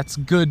like that's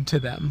good to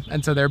them,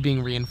 and so they're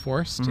being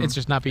reinforced. It's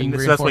just not being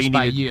reinforced by you. That's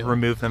why you need to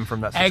remove them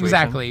from that situation.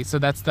 Exactly. So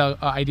that's the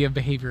idea of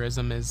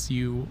behaviorism: is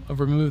you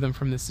remove them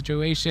from the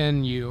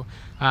situation. You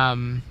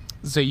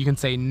so you can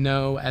say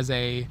no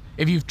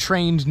if you've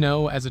trained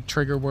no as a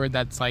trigger word,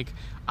 that's like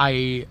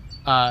I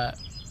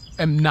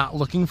am not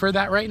looking for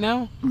that right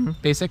now,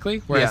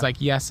 basically. Whereas like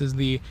yes is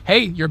the, hey,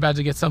 you're about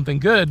to get something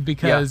good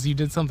because you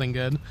did something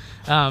good.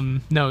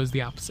 No is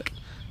the opposite.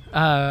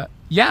 So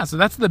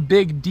that's the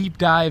big deep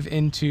dive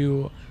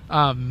into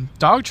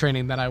dog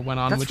training that I went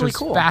on, which was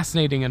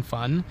fascinating and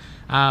fun.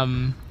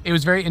 It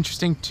was very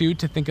interesting too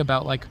to think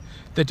about like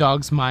the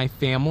dogs my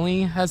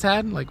family has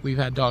had. Like we've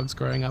had dogs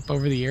growing up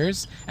over the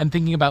years, and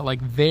thinking about like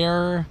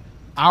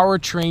our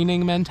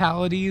training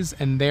mentalities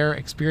and their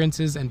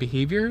experiences and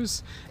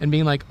behaviors, and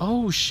being like,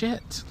 oh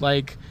shit,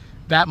 like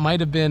that might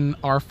have been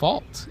our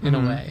fault in a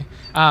way.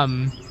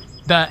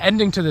 The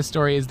ending to this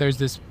story is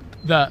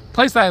the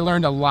place that I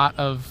learned a lot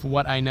of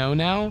what I know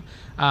now.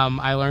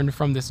 I learned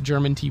from this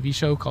German TV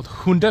show called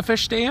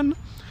Hundeverstehen.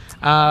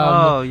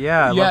 I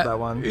love that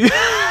one.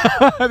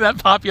 That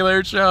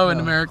popular show in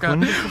America.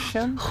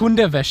 Hundeverstehen?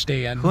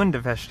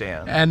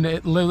 Hundeverstehen. And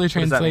it literally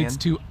translates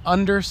to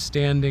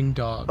understanding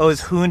dogs. Oh, is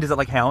Hund, is it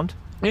like hound?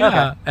 Yeah,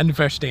 okay. And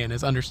Verstehen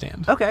is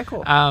understand. Okay,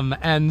 cool.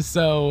 And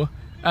so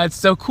it's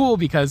so cool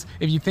because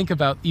if you think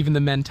about even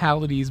the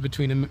mentalities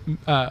between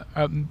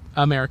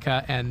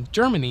America and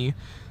Germany,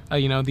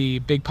 the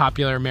big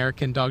popular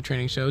American dog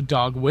training show,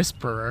 Dog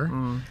Whisperer,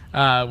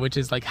 which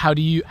is like, how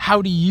do you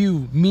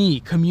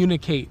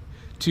communicate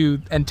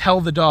to and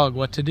tell the dog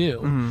what to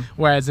do?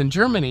 Whereas in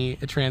Germany,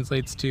 it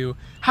translates to,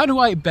 how do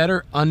I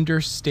better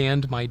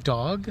understand my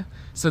dog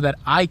so that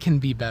I can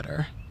be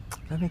better?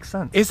 That makes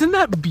sense. Isn't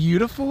that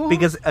beautiful?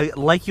 Because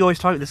like you always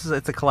talk, it's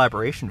a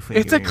collaboration between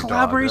you and your dog. It's a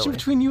collaboration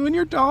between you and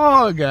your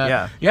dog.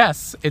 Yeah.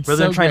 Yes, it's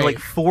rather than trying to like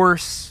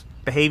force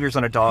behaviors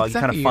on a dog, you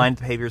kind of find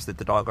behaviors that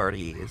the dog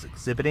already is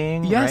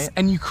exhibiting. Yes, right?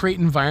 And you create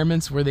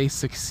environments where they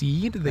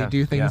succeed. They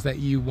do things that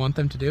you want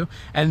them to do.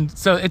 And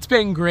so it's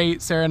been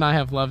great. Sarah and I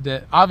have loved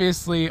it.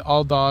 Obviously,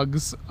 all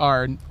dogs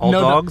go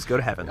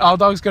to heaven. All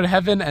dogs go to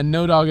heaven, and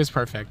no dog is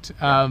perfect.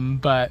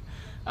 But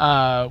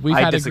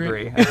I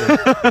disagree.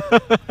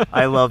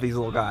 I love these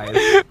little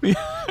guys.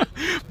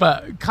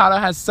 But Kato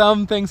has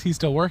some things he's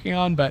still working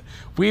on, but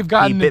we've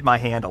gotten... He bit my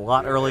hand a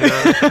lot earlier.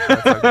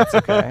 That's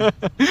okay.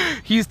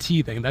 He's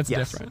teething. That's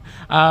different.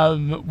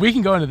 We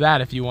can go into that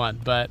if you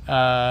want, but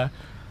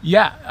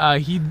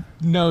he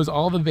knows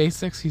all the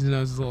basics. He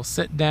knows his little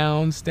sit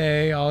down,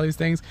 stay, all these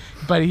things.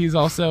 But he's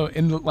also,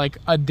 in like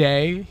a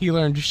day, he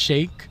learned to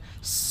shake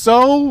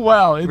so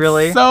well. It's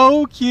really?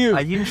 So cute.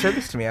 You didn't show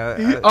this to me.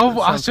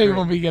 I'll show you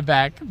when we get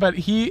back. But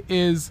he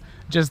is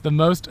just the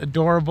most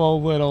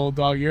adorable little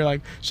dog. You're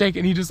like, shake,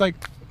 and he just like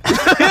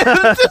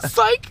just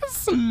like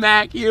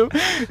smack you.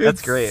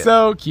 That's great.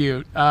 So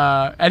cute.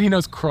 And he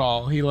knows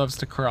crawl. He loves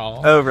to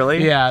crawl. Oh,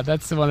 really? Yeah,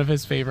 that's one of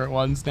his favorite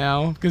ones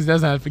now because he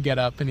doesn't have to get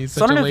up, and he's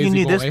such a lazy boy. I don't know if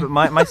you knew this,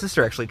 but my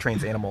sister actually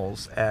trains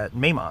animals at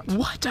Maymont.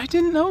 What? I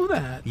didn't know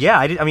that. Yeah,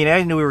 I did. I mean, I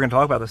didn't know we were going to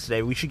talk about this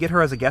today. We should get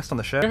her as a guest on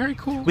the show. Very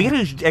cool. We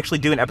could actually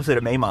do an episode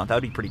at Maymont. That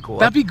would be pretty cool.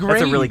 That'd be great.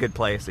 That's a really good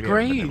place.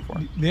 Great.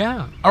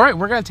 Yeah. All right,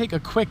 we're going to take a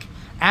quick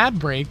ad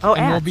break,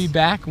 and we'll be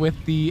back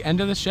with the end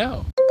of the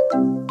show.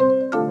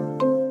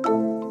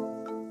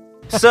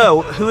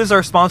 So, who is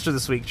our sponsor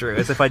this week, Drew,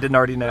 as if I didn't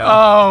already know?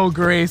 Oh,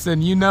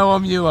 Grayson, you know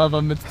him, you love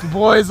him. It's the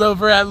boys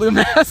over at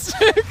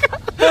Lumastic.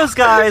 Those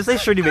guys, they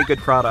sure do make good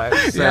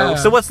products. So, Yeah.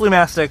 so what's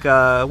Lumastic?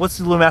 What's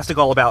Lumastic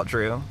all about,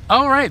 Drew?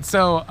 All right.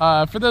 So,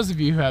 for those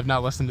of you who have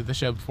not listened to the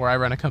show before, I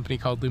run a company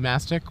called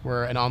Lumastic.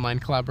 We're an online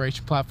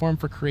collaboration platform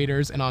for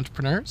creators and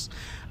entrepreneurs.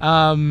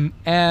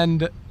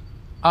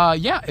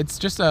 It's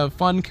just a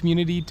fun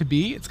community to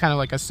be. It's kind of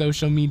like a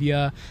social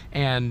media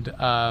and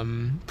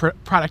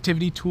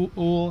productivity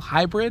tool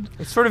hybrid.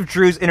 It's sort of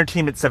Drew's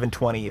Entertainment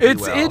 720, if you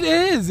will. It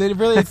is. It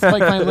really. It's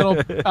like my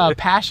little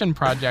passion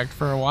project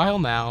for a while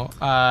now,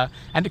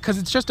 and because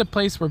it's just a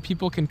place where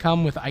people can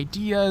come with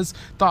ideas,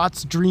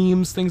 thoughts,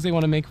 dreams, things they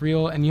want to make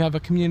real, and you have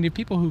a community of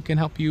people who can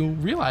help you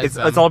realize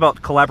them. It's all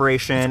about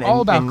collaboration,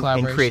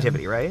 and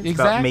creativity, right? It's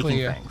exactly. about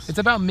making things. It's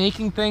about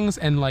making things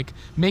and like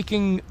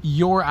making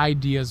your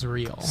ideas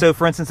real. So,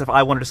 for instance, if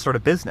I wanted to start a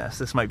business,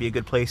 this might be a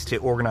good place to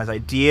organize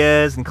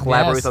ideas and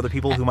collaborate with other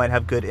people who might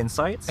have good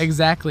insights.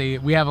 Exactly.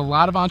 We have a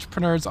lot of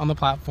entrepreneurs on the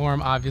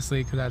platform,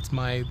 obviously, because that's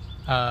my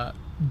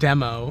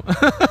demo.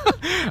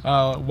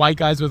 White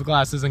guys with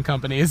glasses and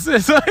companies.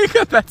 It's like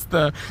that's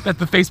the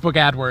Facebook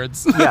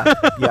AdWords.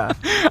 Yeah.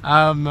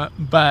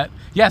 But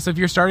yeah, so if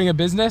you're starting a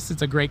business,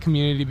 it's a great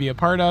community to be a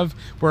part of.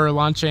 We're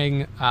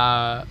launching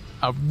a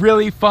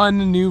really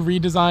fun new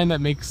redesign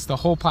that makes the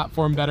whole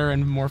platform better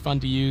and more fun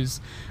to use,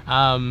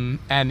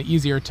 and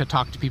easier to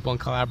talk to people and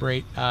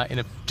collaborate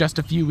in just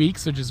a few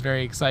weeks, which is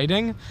very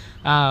exciting,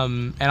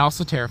 and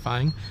also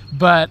terrifying.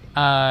 But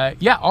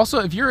also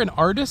if you're an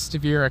artist,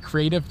 if you're a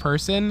creative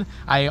person,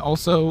 I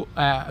also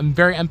am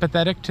very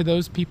empathetic to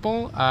those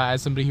people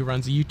as somebody who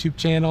runs a YouTube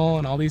channel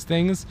and all these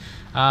things.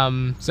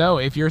 So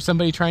if you're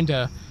somebody trying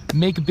to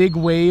make big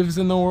waves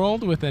in the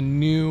world with a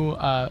new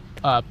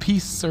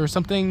piece or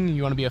something,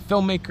 you want to be a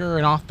filmmaker,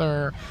 an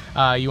author,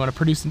 you want to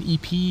produce an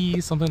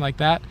EP, something like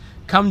that,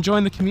 come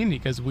join the community,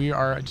 because we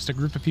are just a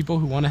group of people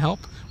who want to help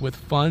with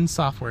fun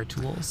software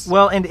tools.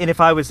 Well, and if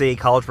I was a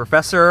college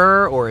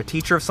professor or a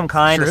teacher of some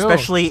kind,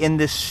 especially in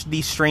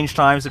these strange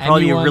times, it'd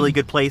probably be a really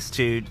good place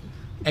to...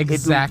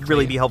 Exactly. It would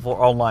really be helpful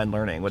for online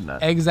learning, wouldn't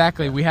it?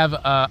 Exactly. We have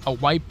a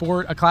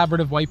whiteboard, a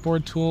collaborative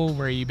whiteboard tool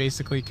where you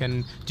basically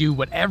can do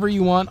whatever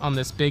you want on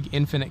this big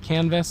infinite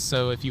canvas.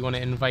 So if you want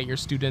to invite your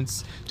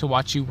students to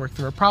watch you work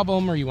through a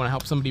problem, or you want to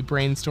help somebody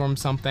brainstorm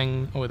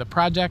something with a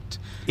project.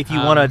 If you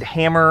want to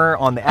hammer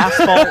on the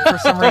asphalt for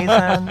some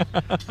reason.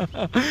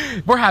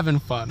 We're having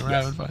fun. We're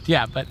having fun.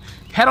 Yeah, but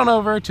head on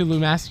over to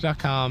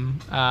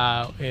lumastic.com.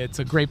 It's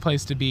a great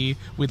place to be.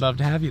 We'd love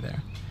to have you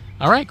there.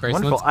 All right,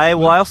 Grayson. Wonderful. I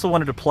also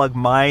wanted to plug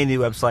my new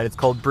website. It's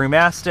called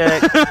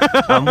Broomastic.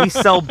 We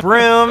sell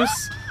brooms.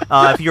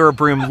 If you're a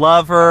broom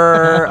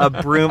lover, a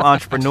broom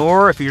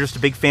entrepreneur, if you're just a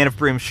big fan of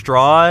broom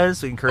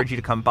straws, we encourage you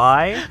to come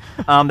by.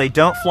 They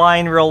don't fly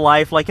in real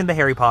life like in the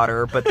Harry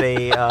Potter, but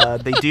they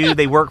do.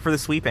 They work for the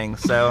sweeping.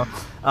 So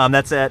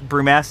that's at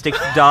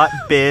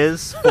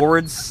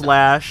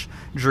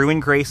broomastic.biz/Drew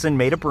and Grayson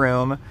made a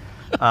broom.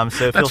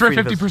 So that's for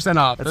 50%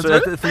 off. That's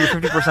for your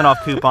 50%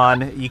 off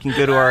coupon. You can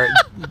go to our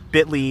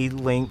Bitly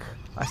link.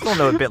 I still don't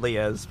know what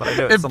Bitly is, but I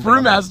know it's if something.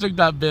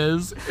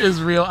 Broomastic.biz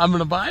is real, I'm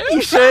gonna buy it.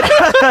 You should.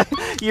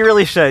 You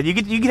really should. You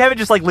could have it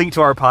just like linked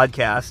to our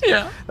podcast.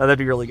 Yeah, that'd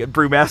be really good.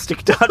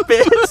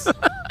 Broomastic.biz.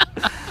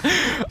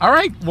 All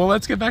right. Well,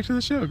 let's get back to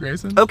the show,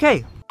 Grayson. Okay.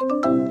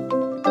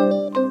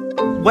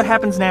 What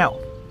happens now?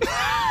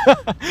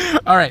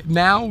 All right.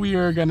 Now we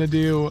are gonna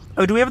do.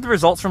 Oh, do we have the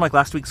results from like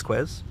last week's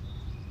quiz?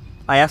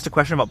 I asked a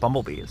question about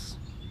bumblebees.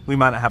 We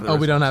might not have the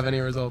results. We don't have any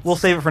results. We'll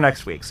save it for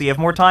next week. So you have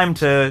more time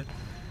to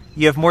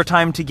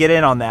get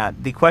in on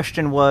that. The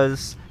question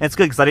was, and it's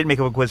good because I didn't make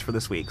up a quiz for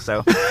this week.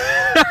 So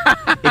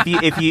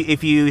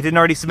if you didn't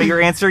already submit your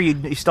answer,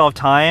 you still have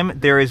time.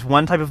 There is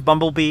one type of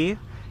bumblebee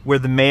where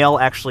the male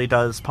actually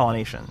does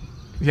pollination.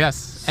 Yes.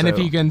 So. And if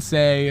you can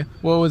say,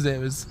 what was it?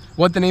 It was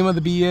what the name of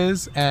the bee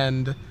is,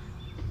 and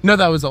no,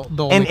 that was the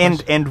only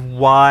question. And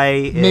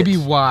why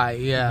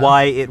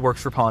why it works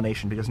for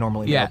pollination, because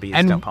normally male bees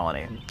don't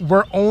pollinate.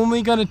 We're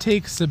only going to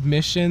take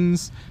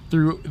submissions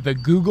through the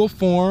Google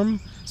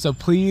form, so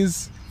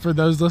please, for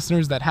those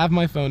listeners that have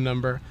my phone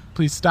number,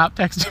 please stop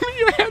texting me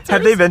your answers.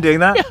 Have they been doing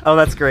that? Yeah. Oh,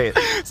 that's great.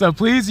 So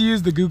please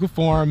use the Google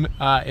form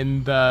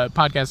in the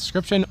podcast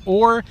description,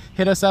 or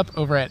hit us up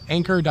over at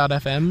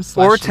anchor.fm.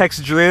 Or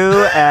text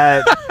Drew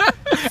at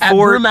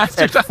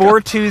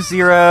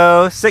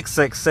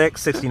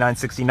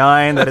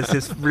 420-666-6969. That is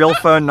his real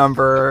phone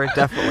number,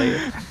 definitely.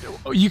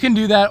 You can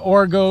do that,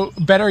 or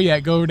better yet,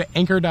 go to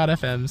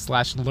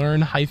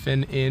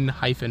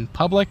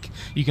anchor.fm/learn-in-public.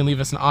 You can leave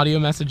us an audio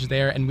message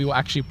there, and we will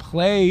actually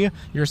play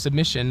your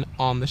submission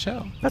on the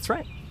show. That's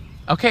right.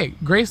 Okay,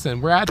 Grayson,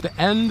 we're at the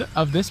end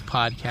of this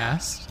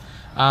podcast,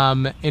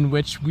 in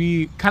which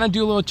we kind of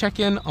do a little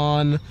check-in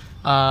on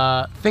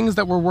things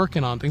that we're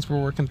working on, things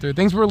we're working through,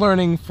 things we're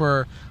learning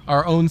for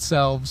our own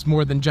selves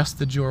more than just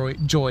the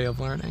joy of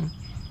learning.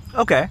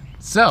 Okay.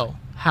 So,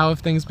 how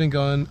have things been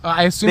going?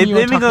 I assume you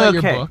want to talk about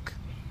your book.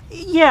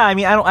 Yeah, I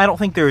mean, I don't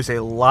think there's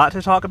a lot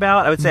to talk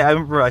about. I would say, I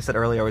remember I said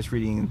earlier I was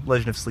reading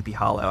Legend of Sleepy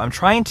Hollow. I'm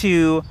trying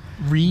to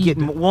read.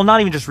 Well,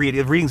 not even just read.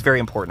 Reading's very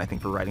important, I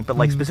think, for writing, but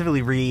like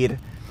specifically read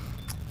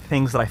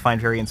things that I find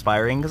very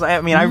inspiring. Because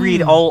I mean, I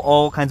read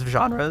all kinds of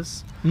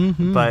genres,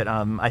 but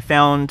I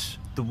found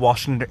the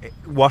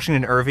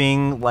Washington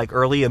Irving, like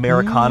early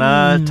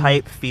Americana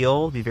type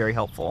feel, be very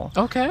helpful.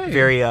 Okay.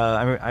 Very.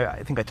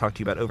 I think I talked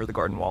to you about Over the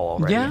Garden Wall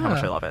already. Yeah. How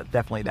much I love it.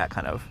 Definitely that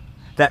kind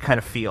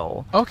of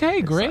feel.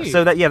 Okay, great.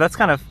 So that's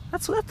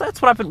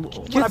what I've been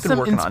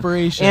working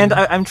inspiration. on. And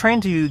I'm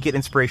trying to get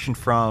inspiration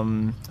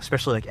from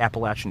especially like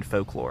Appalachian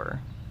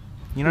folklore.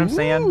 You know what I'm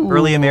saying?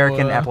 Early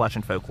American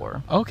Appalachian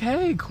folklore.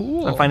 Okay,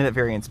 cool. I'm finding that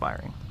very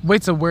inspiring.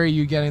 Wait, so where are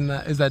you getting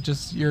that? Is that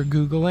just your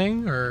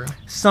Googling or?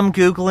 Some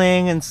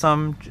Googling and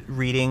some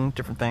reading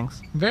different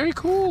things. Very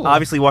cool.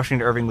 Obviously,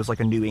 Washington Irving was like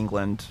a New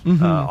England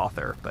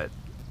author, but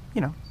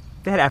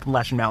they had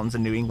Appalachian Mountains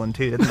in New England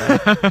too, didn't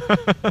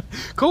they?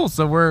 Cool.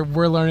 So we're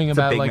learning It's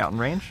about a big like mountain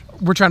range.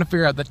 We're trying to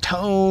figure out the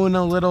tone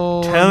a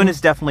little. Tone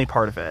is definitely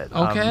part of it.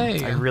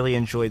 Okay. I really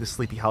enjoy the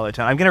Sleepy Hollow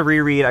tone. I'm gonna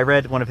reread. I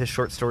read one of his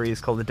short stories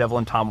called The Devil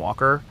and Tom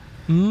Walker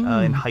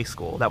in high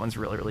school. That one's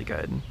really, really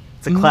good.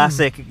 It's a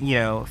classic,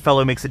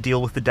 fellow makes a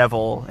deal with the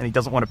devil and he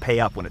doesn't want to pay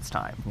up when it's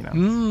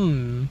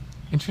time.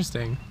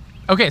 Interesting.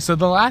 Okay, so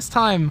the last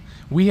time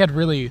we had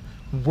really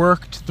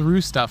worked through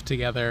stuff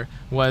together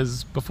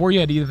was before you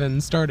had even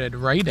started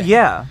writing.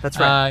 Yeah, that's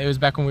right. It was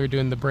back when we were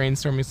doing the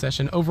brainstorming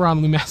session over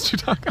on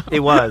LouMaster.com. It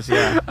was,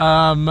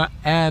 yeah.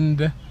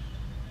 And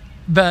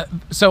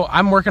so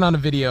I'm working on a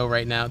video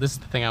right now. This is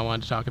the thing I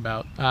wanted to talk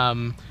about.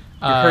 Your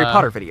Harry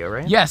Potter video,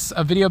 right? Yes,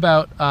 a video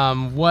about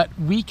what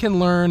we can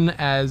learn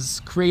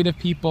as creative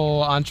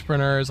people,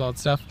 entrepreneurs, all that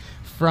stuff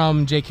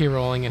from J.K.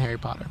 Rowling and Harry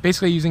Potter.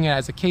 Basically using it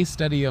as a case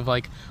study of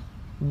like,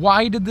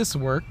 why did this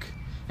work?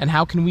 And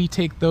how can we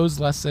take those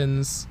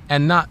lessons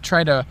and not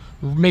try to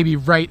maybe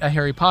write a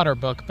Harry Potter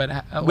book, but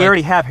we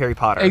already have Harry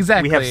Potter.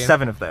 Exactly. We have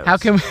 7 of those.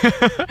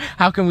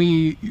 How can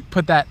we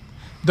put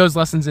those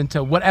lessons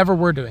into whatever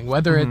we're doing,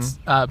 whether it's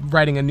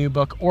writing a new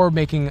book or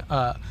making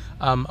a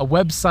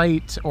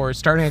website or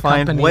starting a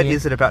company. What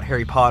is it about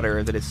Harry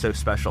Potter that is so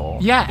special?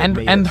 Yeah,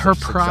 and her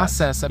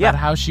process about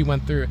how she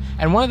went through.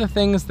 And one of the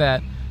things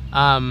that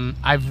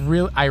I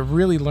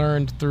really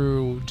learned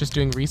through just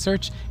doing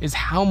research is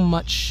how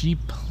much she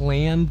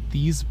planned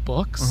these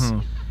books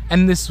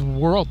and this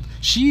world.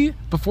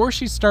 Before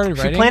she started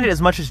writing, she planned it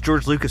as much as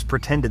George Lucas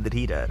pretended that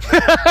he did.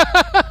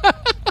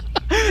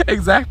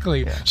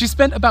 Exactly. Yeah. She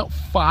spent about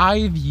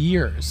 5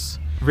 years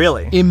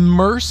really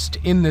immersed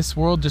in this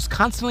world, just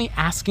constantly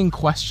asking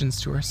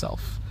questions to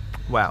herself.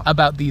 Wow.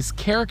 About these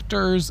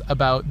characters,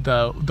 about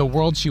the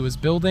world she was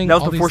building.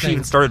 That was before she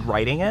even started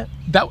writing it?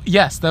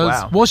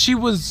 Wow. Well, she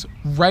was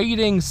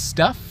writing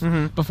stuff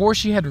before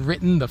she had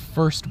written the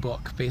first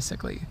book,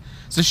 basically.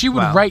 So she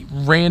would write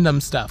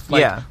random stuff,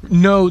 like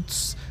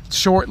notes,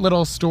 short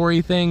little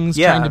story things,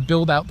 trying to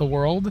build out the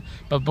world.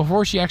 But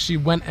before she actually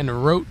went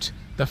and wrote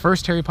the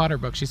first Harry Potter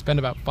book, she spent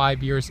about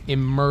 5 years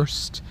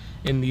immersed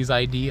in these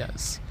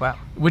ideas. Wow.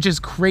 Which is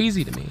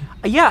crazy to me.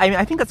 Yeah,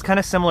 I think that's kind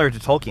of similar to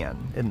Tolkien,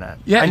 isn't it?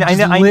 Yeah,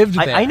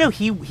 I know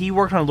he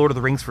worked on Lord of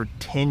the Rings for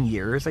 10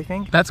 years, I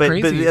think. That's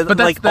crazy. But that's,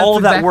 like that's all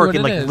of that exactly work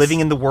and like is. living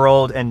in the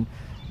world and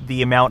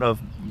the amount of,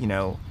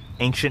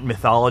 ancient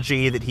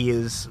mythology that he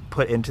has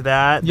put into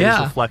that is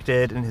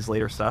reflected in his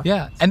later stuff.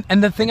 Yeah.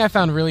 And the thing I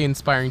found really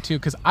inspiring too,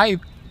 because I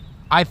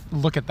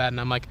look at that and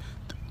I'm like,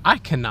 I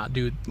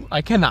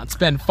cannot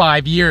spend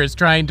 5 years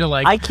trying to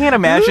like. I can't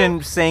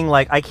imagine saying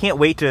like, I can't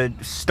wait to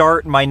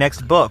start my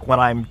next book when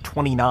I'm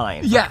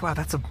 29. Yeah. Like, wow,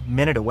 that's a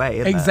minute away.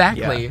 Isn't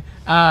Exactly. It?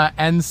 Yeah.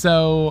 And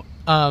so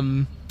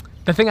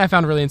the thing I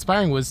found really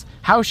inspiring was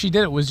how she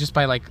did it was just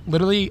by like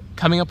literally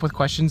coming up with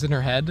questions in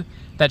her head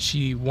that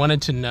she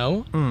wanted to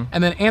know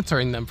and then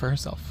answering them for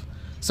herself.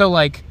 So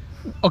like,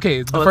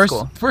 okay,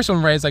 the first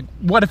one, right, is like,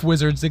 what if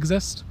wizards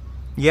exist?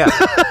 Yeah.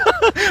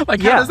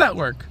 Like, how does that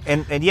work?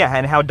 And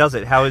how does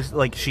it? How is,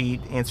 like,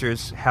 she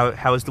answers,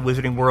 how is the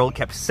wizarding world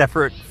kept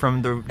separate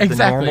from the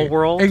normal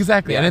world?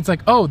 Exactly. Yeah. And it's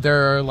like, oh,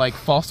 there are, like,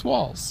 false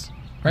walls,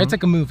 right? It's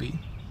like a movie.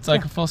 It's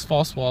like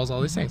false walls,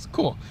 all these things.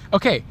 Cool.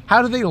 Okay,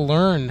 how do they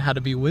learn how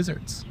to be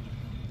wizards?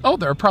 Oh,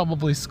 there are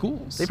probably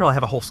schools. They probably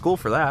have a whole school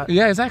for that.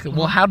 Yeah, exactly.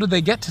 Well, how do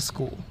they get to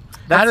school?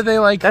 How do they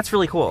like? That's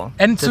really cool.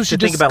 And so she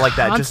to think just about like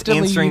that, just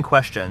answering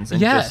questions.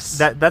 And yes,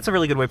 that's a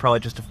really good way, probably,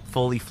 just to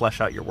fully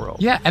flesh out your world.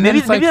 Yeah, and maybe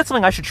then that's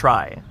something I should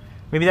try.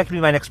 Maybe that could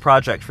be my next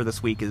project for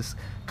this week. Is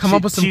come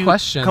up with some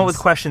questions. Come up with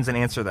questions and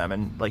answer them,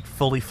 and like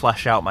fully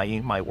flesh out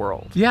my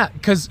world. Yeah,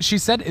 because she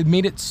said it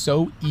made it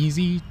so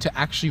easy to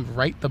actually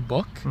write the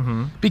book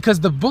because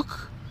the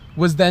book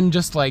was then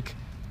just like,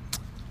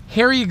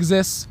 Harry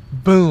exists,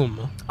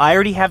 boom. I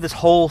already have this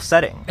whole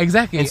setting.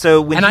 Exactly. And so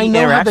when I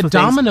know how the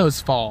dominoes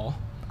things, fall.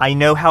 I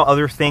know how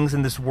other things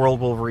in this world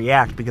will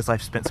react because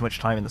I've spent so much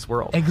time in this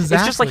world. Exactly.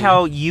 It's just like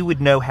how you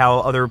would know how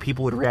other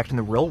people would react in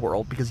the real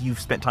world because you've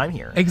spent time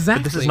here.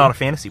 Exactly. But this is not a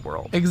fantasy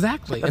world.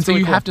 Exactly. That's and so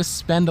really you cool. have to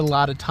spend a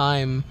lot of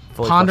time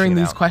Fully pondering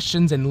these out.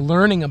 questions and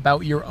learning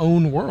about your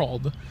own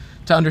world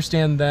to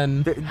understand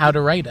then how to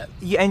write it.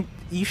 Yeah, and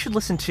you should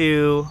listen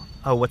to,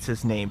 what's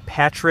his name?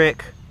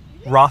 Patrick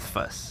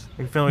Rothfuss.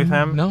 Are you familiar with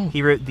him? No.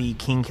 He wrote the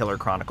King Killer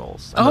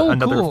Chronicles, Oh,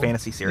 another cool.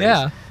 fantasy series.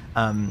 Yeah.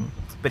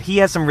 But he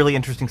has some really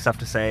interesting stuff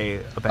to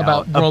say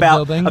About world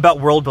building? about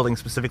world building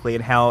specifically,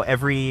 and how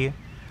every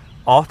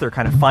author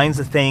kind of finds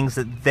the things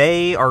that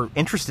they are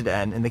interested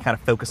in, and they kind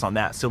of focus on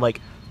that. So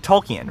like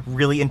Tolkien,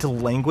 really into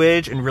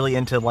language and really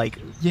into like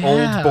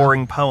old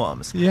boring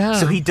poems. Yeah.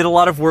 So he did a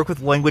lot of work with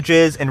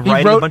languages and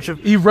writing a bunch of.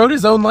 He wrote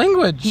his own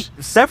language.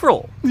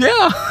 Several.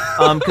 Yeah.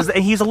 Because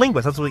he's a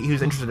linguist. That's what he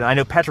was interested in. I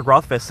know Patrick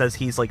Rothfuss says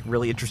he's like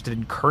really interested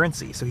in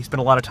currency. So he spent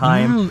a lot of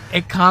time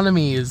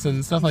economies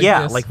and stuff like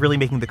yeah, this. like really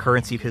making the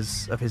currency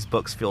of his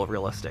books feel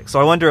realistic.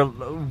 So I wonder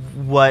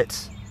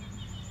what.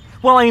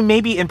 Well, I mean,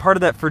 maybe in part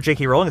of that for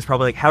J.K. Rowling is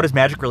probably like, how does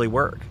magic really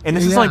work? And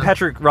this is something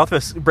Patrick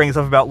Rothfuss brings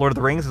up about Lord of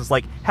the Rings. Is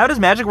like, how does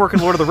magic work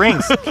in Lord of the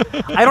Rings?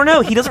 I don't know.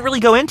 He doesn't really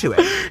go into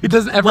it. He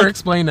doesn't ever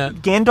explain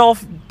it.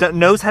 Gandalf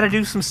knows how to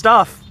do some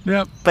stuff.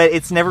 Yep. But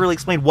it's never really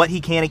explained what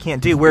he can and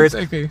can't do. Whereas,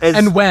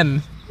 and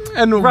when.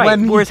 And right,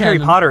 when whereas Harry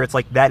Potter, it's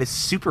like that is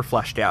super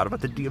fleshed out. About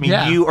the. I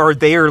mean, you are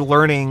there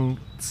learning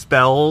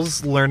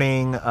spells,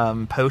 learning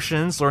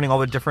potions, learning all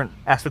the different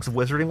aspects of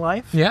wizarding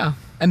life. Yeah,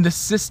 and the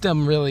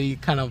system really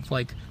kind of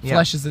like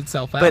fleshes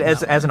itself out. But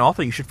as an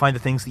author, you should find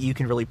the things that you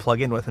can really plug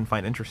in with and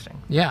find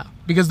interesting. Yeah,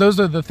 because those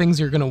are the things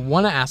you're going to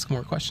want to ask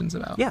more questions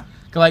about. Yeah,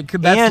 like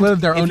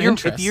that's their own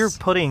interests. If you're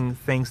putting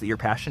things that you're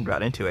passionate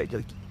about into it,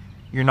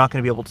 you're not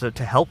going to be able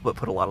to help but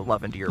put a lot of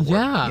love into your work.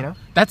 Yeah, you know?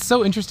 That's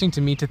so interesting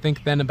to me to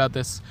think then about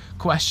this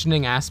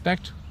questioning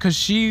aspect, because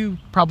she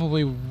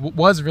probably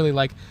was really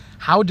like,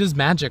 how does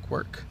magic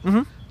work?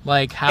 Mm-hmm.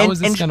 Like, how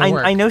is this going to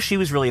work? I know she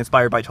was really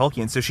inspired by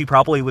Tolkien, so she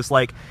probably was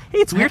like, hey,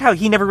 it's weird how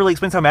he never really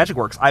explains how magic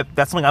works.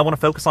 That's something I want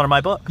to focus on in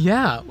my book.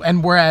 Yeah,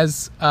 and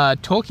whereas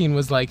Tolkien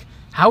was like,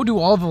 how do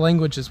all the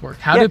languages work?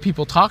 How do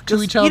people talk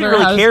to each other? He didn't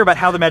really care about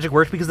how the magic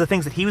worked, because the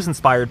things that he was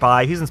inspired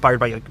by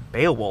like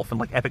Beowulf and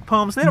like epic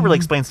poems. They don't really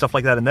explain stuff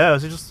like that in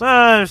those. It's just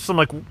there's some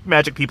like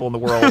magic people in the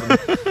world,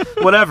 and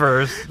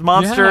whatever,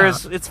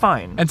 monsters. It's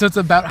fine. And so it's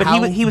about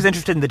But he was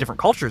interested in the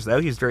different cultures,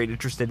 though. He's very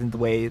interested in the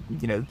way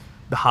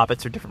the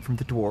hobbits are different from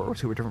the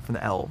dwarves, who are different from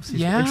the elves.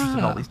 He's interested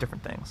in all these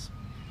different things.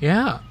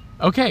 Yeah.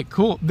 Okay.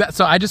 Cool.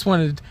 So I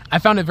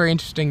found it very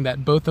interesting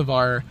that both of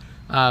our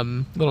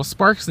little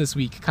sparks this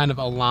week kind of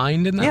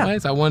aligned in that way.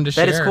 So I wanted to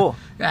share. That is cool.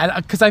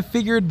 Because I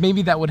figured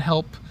maybe that would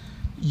help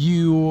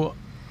you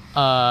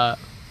have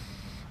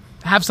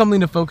something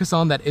to focus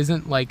on that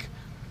isn't like,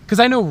 because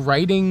I know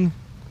writing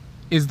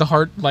is the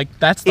hard, like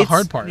that's the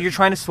hard part. You're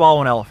trying to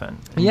swallow an elephant.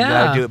 You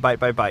gotta do it bite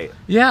by bite.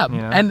 Yeah.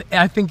 And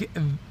I think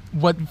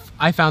what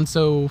I found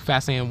so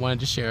fascinating and wanted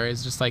to share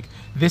is just like,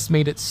 this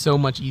made it so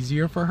much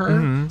easier for her.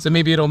 Mm-hmm. So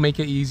maybe it'll make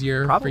it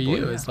easier for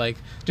you. It's like,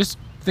 just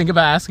think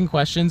about asking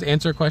questions,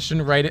 answer a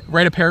question, write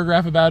a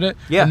paragraph about it,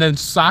 and then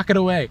sock it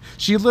away.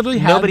 She literally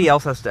had nobody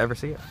else has to ever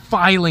see it.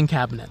 Filing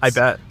cabinets. I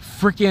bet.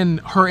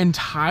 Freaking her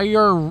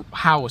entire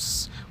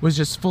house was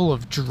just full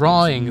of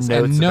drawings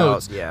and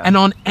notes, and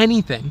on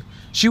anything.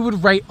 She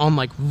would write on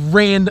like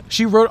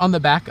she wrote on the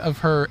back of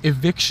her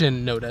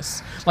eviction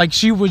notice. Like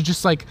she was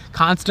just like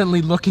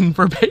constantly looking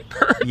for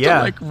paper to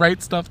like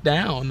write stuff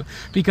down,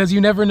 because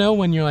you never know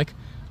when you're like,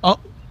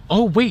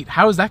 oh wait,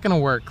 how is that going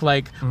to work?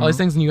 Like all these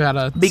things, and you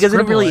gotta because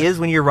it really is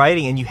when you're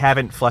writing and you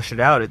haven't fleshed it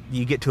out.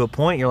 You get to a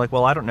point you're like,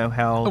 well, I don't know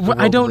how the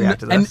world will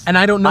react to this, and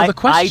I don't know the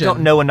question. I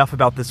don't know enough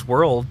about this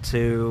world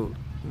to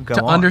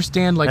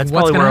understand like that's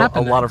what's going to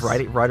happen. A lot of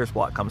writer's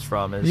block comes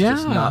from is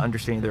just not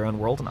understanding their own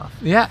world enough.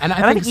 Yeah, and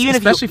I think even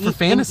especially for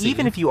fantasy,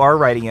 even if you are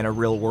writing in a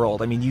real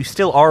world, I mean, you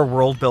still are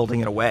world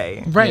building in a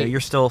way. Right, you're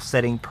stistill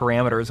setting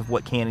parameters of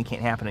what can and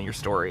can't happen in your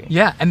story.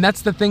 Yeah, and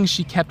that's the thing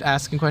she kept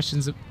asking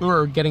questions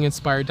or getting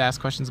inspired to ask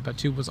questions about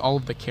too, was all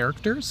of the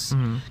characters,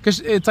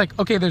 because it's like,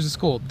 okay, there's a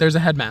school, there's a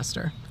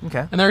headmaster,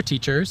 and there are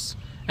teachers,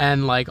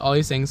 and like all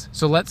these things.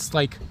 So let's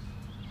like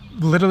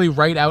literally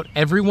write out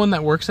everyone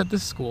that works at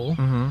this school.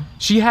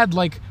 She had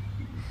like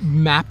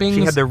mappings.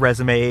 She had their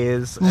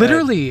resumes,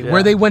 literally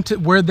where they went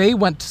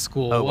to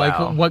school, like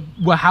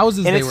what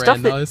houses they were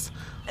in.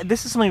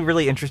 This is something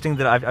really interesting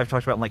that I've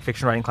talked about in like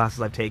fiction writing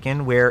classes I've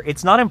taken, where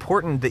it's not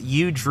important that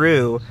you,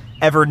 Drew,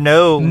 ever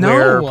know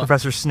where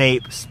Professor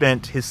Snape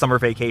spent his summer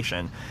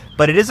vacation,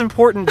 but it is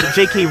important that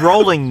J.K.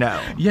 Rowling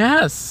know.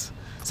 Yes,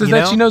 so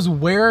that she knows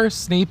where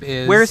Snape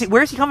is. Where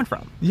is he coming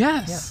from?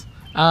 Yes.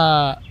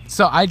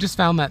 So I just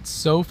found that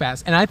so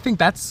fast, and I think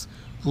that's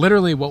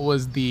literally what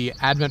was the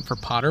advent for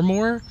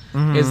Pottermore.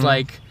 Is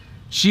like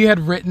she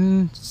had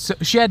gotten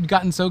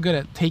so good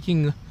at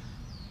taking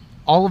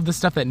all of the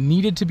stuff that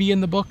needed to be in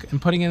the book and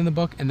putting it in the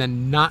book, and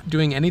then not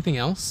doing anything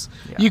else.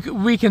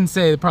 We can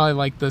say probably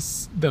like the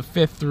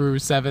 5th through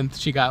 7th,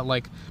 she got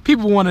like,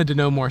 people wanted to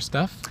know more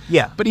stuff.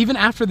 Yeah. But even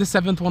after the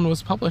 7th one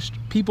was published,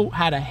 people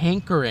had a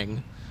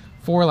hankering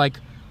for like,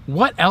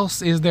 what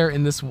else is there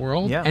in this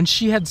world? Yeah. And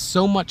she had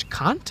so much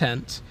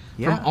content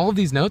from all of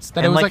these notes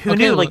that it was like, who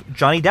knew? Like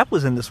Johnny Depp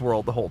was in this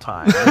world the whole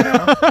time. You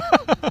know?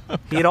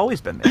 He had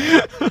always been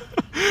there.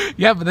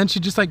 Yeah, but then she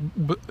just like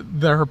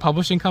her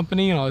publishing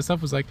company and all this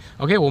stuff was like,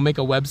 okay, we'll make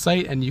a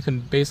website and you can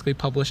basically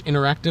publish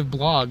interactive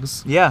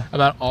blogs.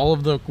 About all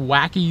of the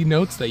wacky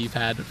notes that you've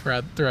had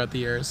throughout the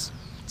years.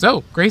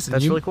 So, Grayson,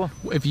 That's really cool.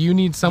 If you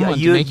need someone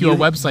to make you a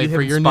website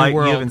for your new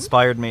world, you have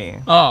inspired me.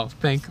 Oh,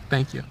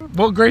 thank you.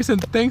 Well, Grayson,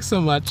 thanks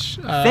so much.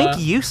 Thank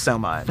you so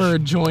much for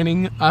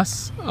joining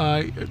us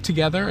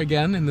together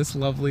again in this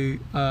lovely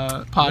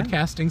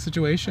podcasting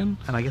situation.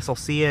 And I guess I'll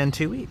see you in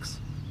 2 weeks.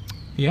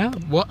 Yeah.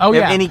 Well. Oh,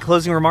 yeah. Any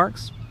closing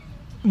remarks?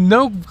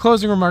 No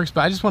closing remarks, but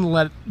I just want to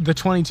let the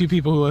 22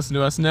 people who listen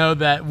to us know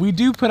that we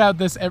do put out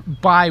this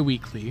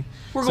bi-weekly.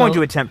 We're going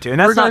to attempt to, and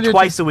that's not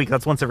twice a week.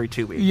 That's once every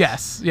 2 weeks.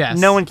 Yes.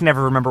 No one can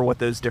ever remember what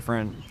those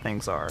different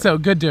things are. So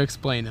good to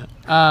explain it.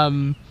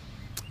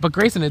 But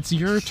Grayson, it's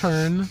your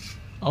turn.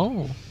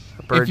 Oh.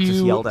 The bird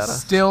just yelled at us. If you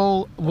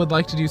still would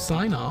like to do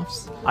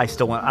sign-offs. I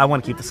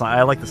want to keep the sign.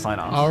 I like the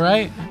sign-offs. All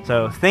right.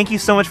 So thank you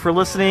so much for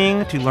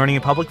listening to Learning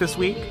in Public this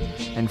week.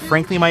 And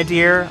frankly, my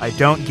dear, I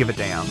don't give a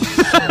damn.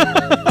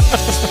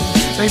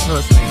 Thanks for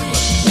listening.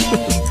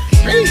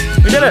 Great.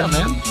 We did it,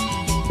 man.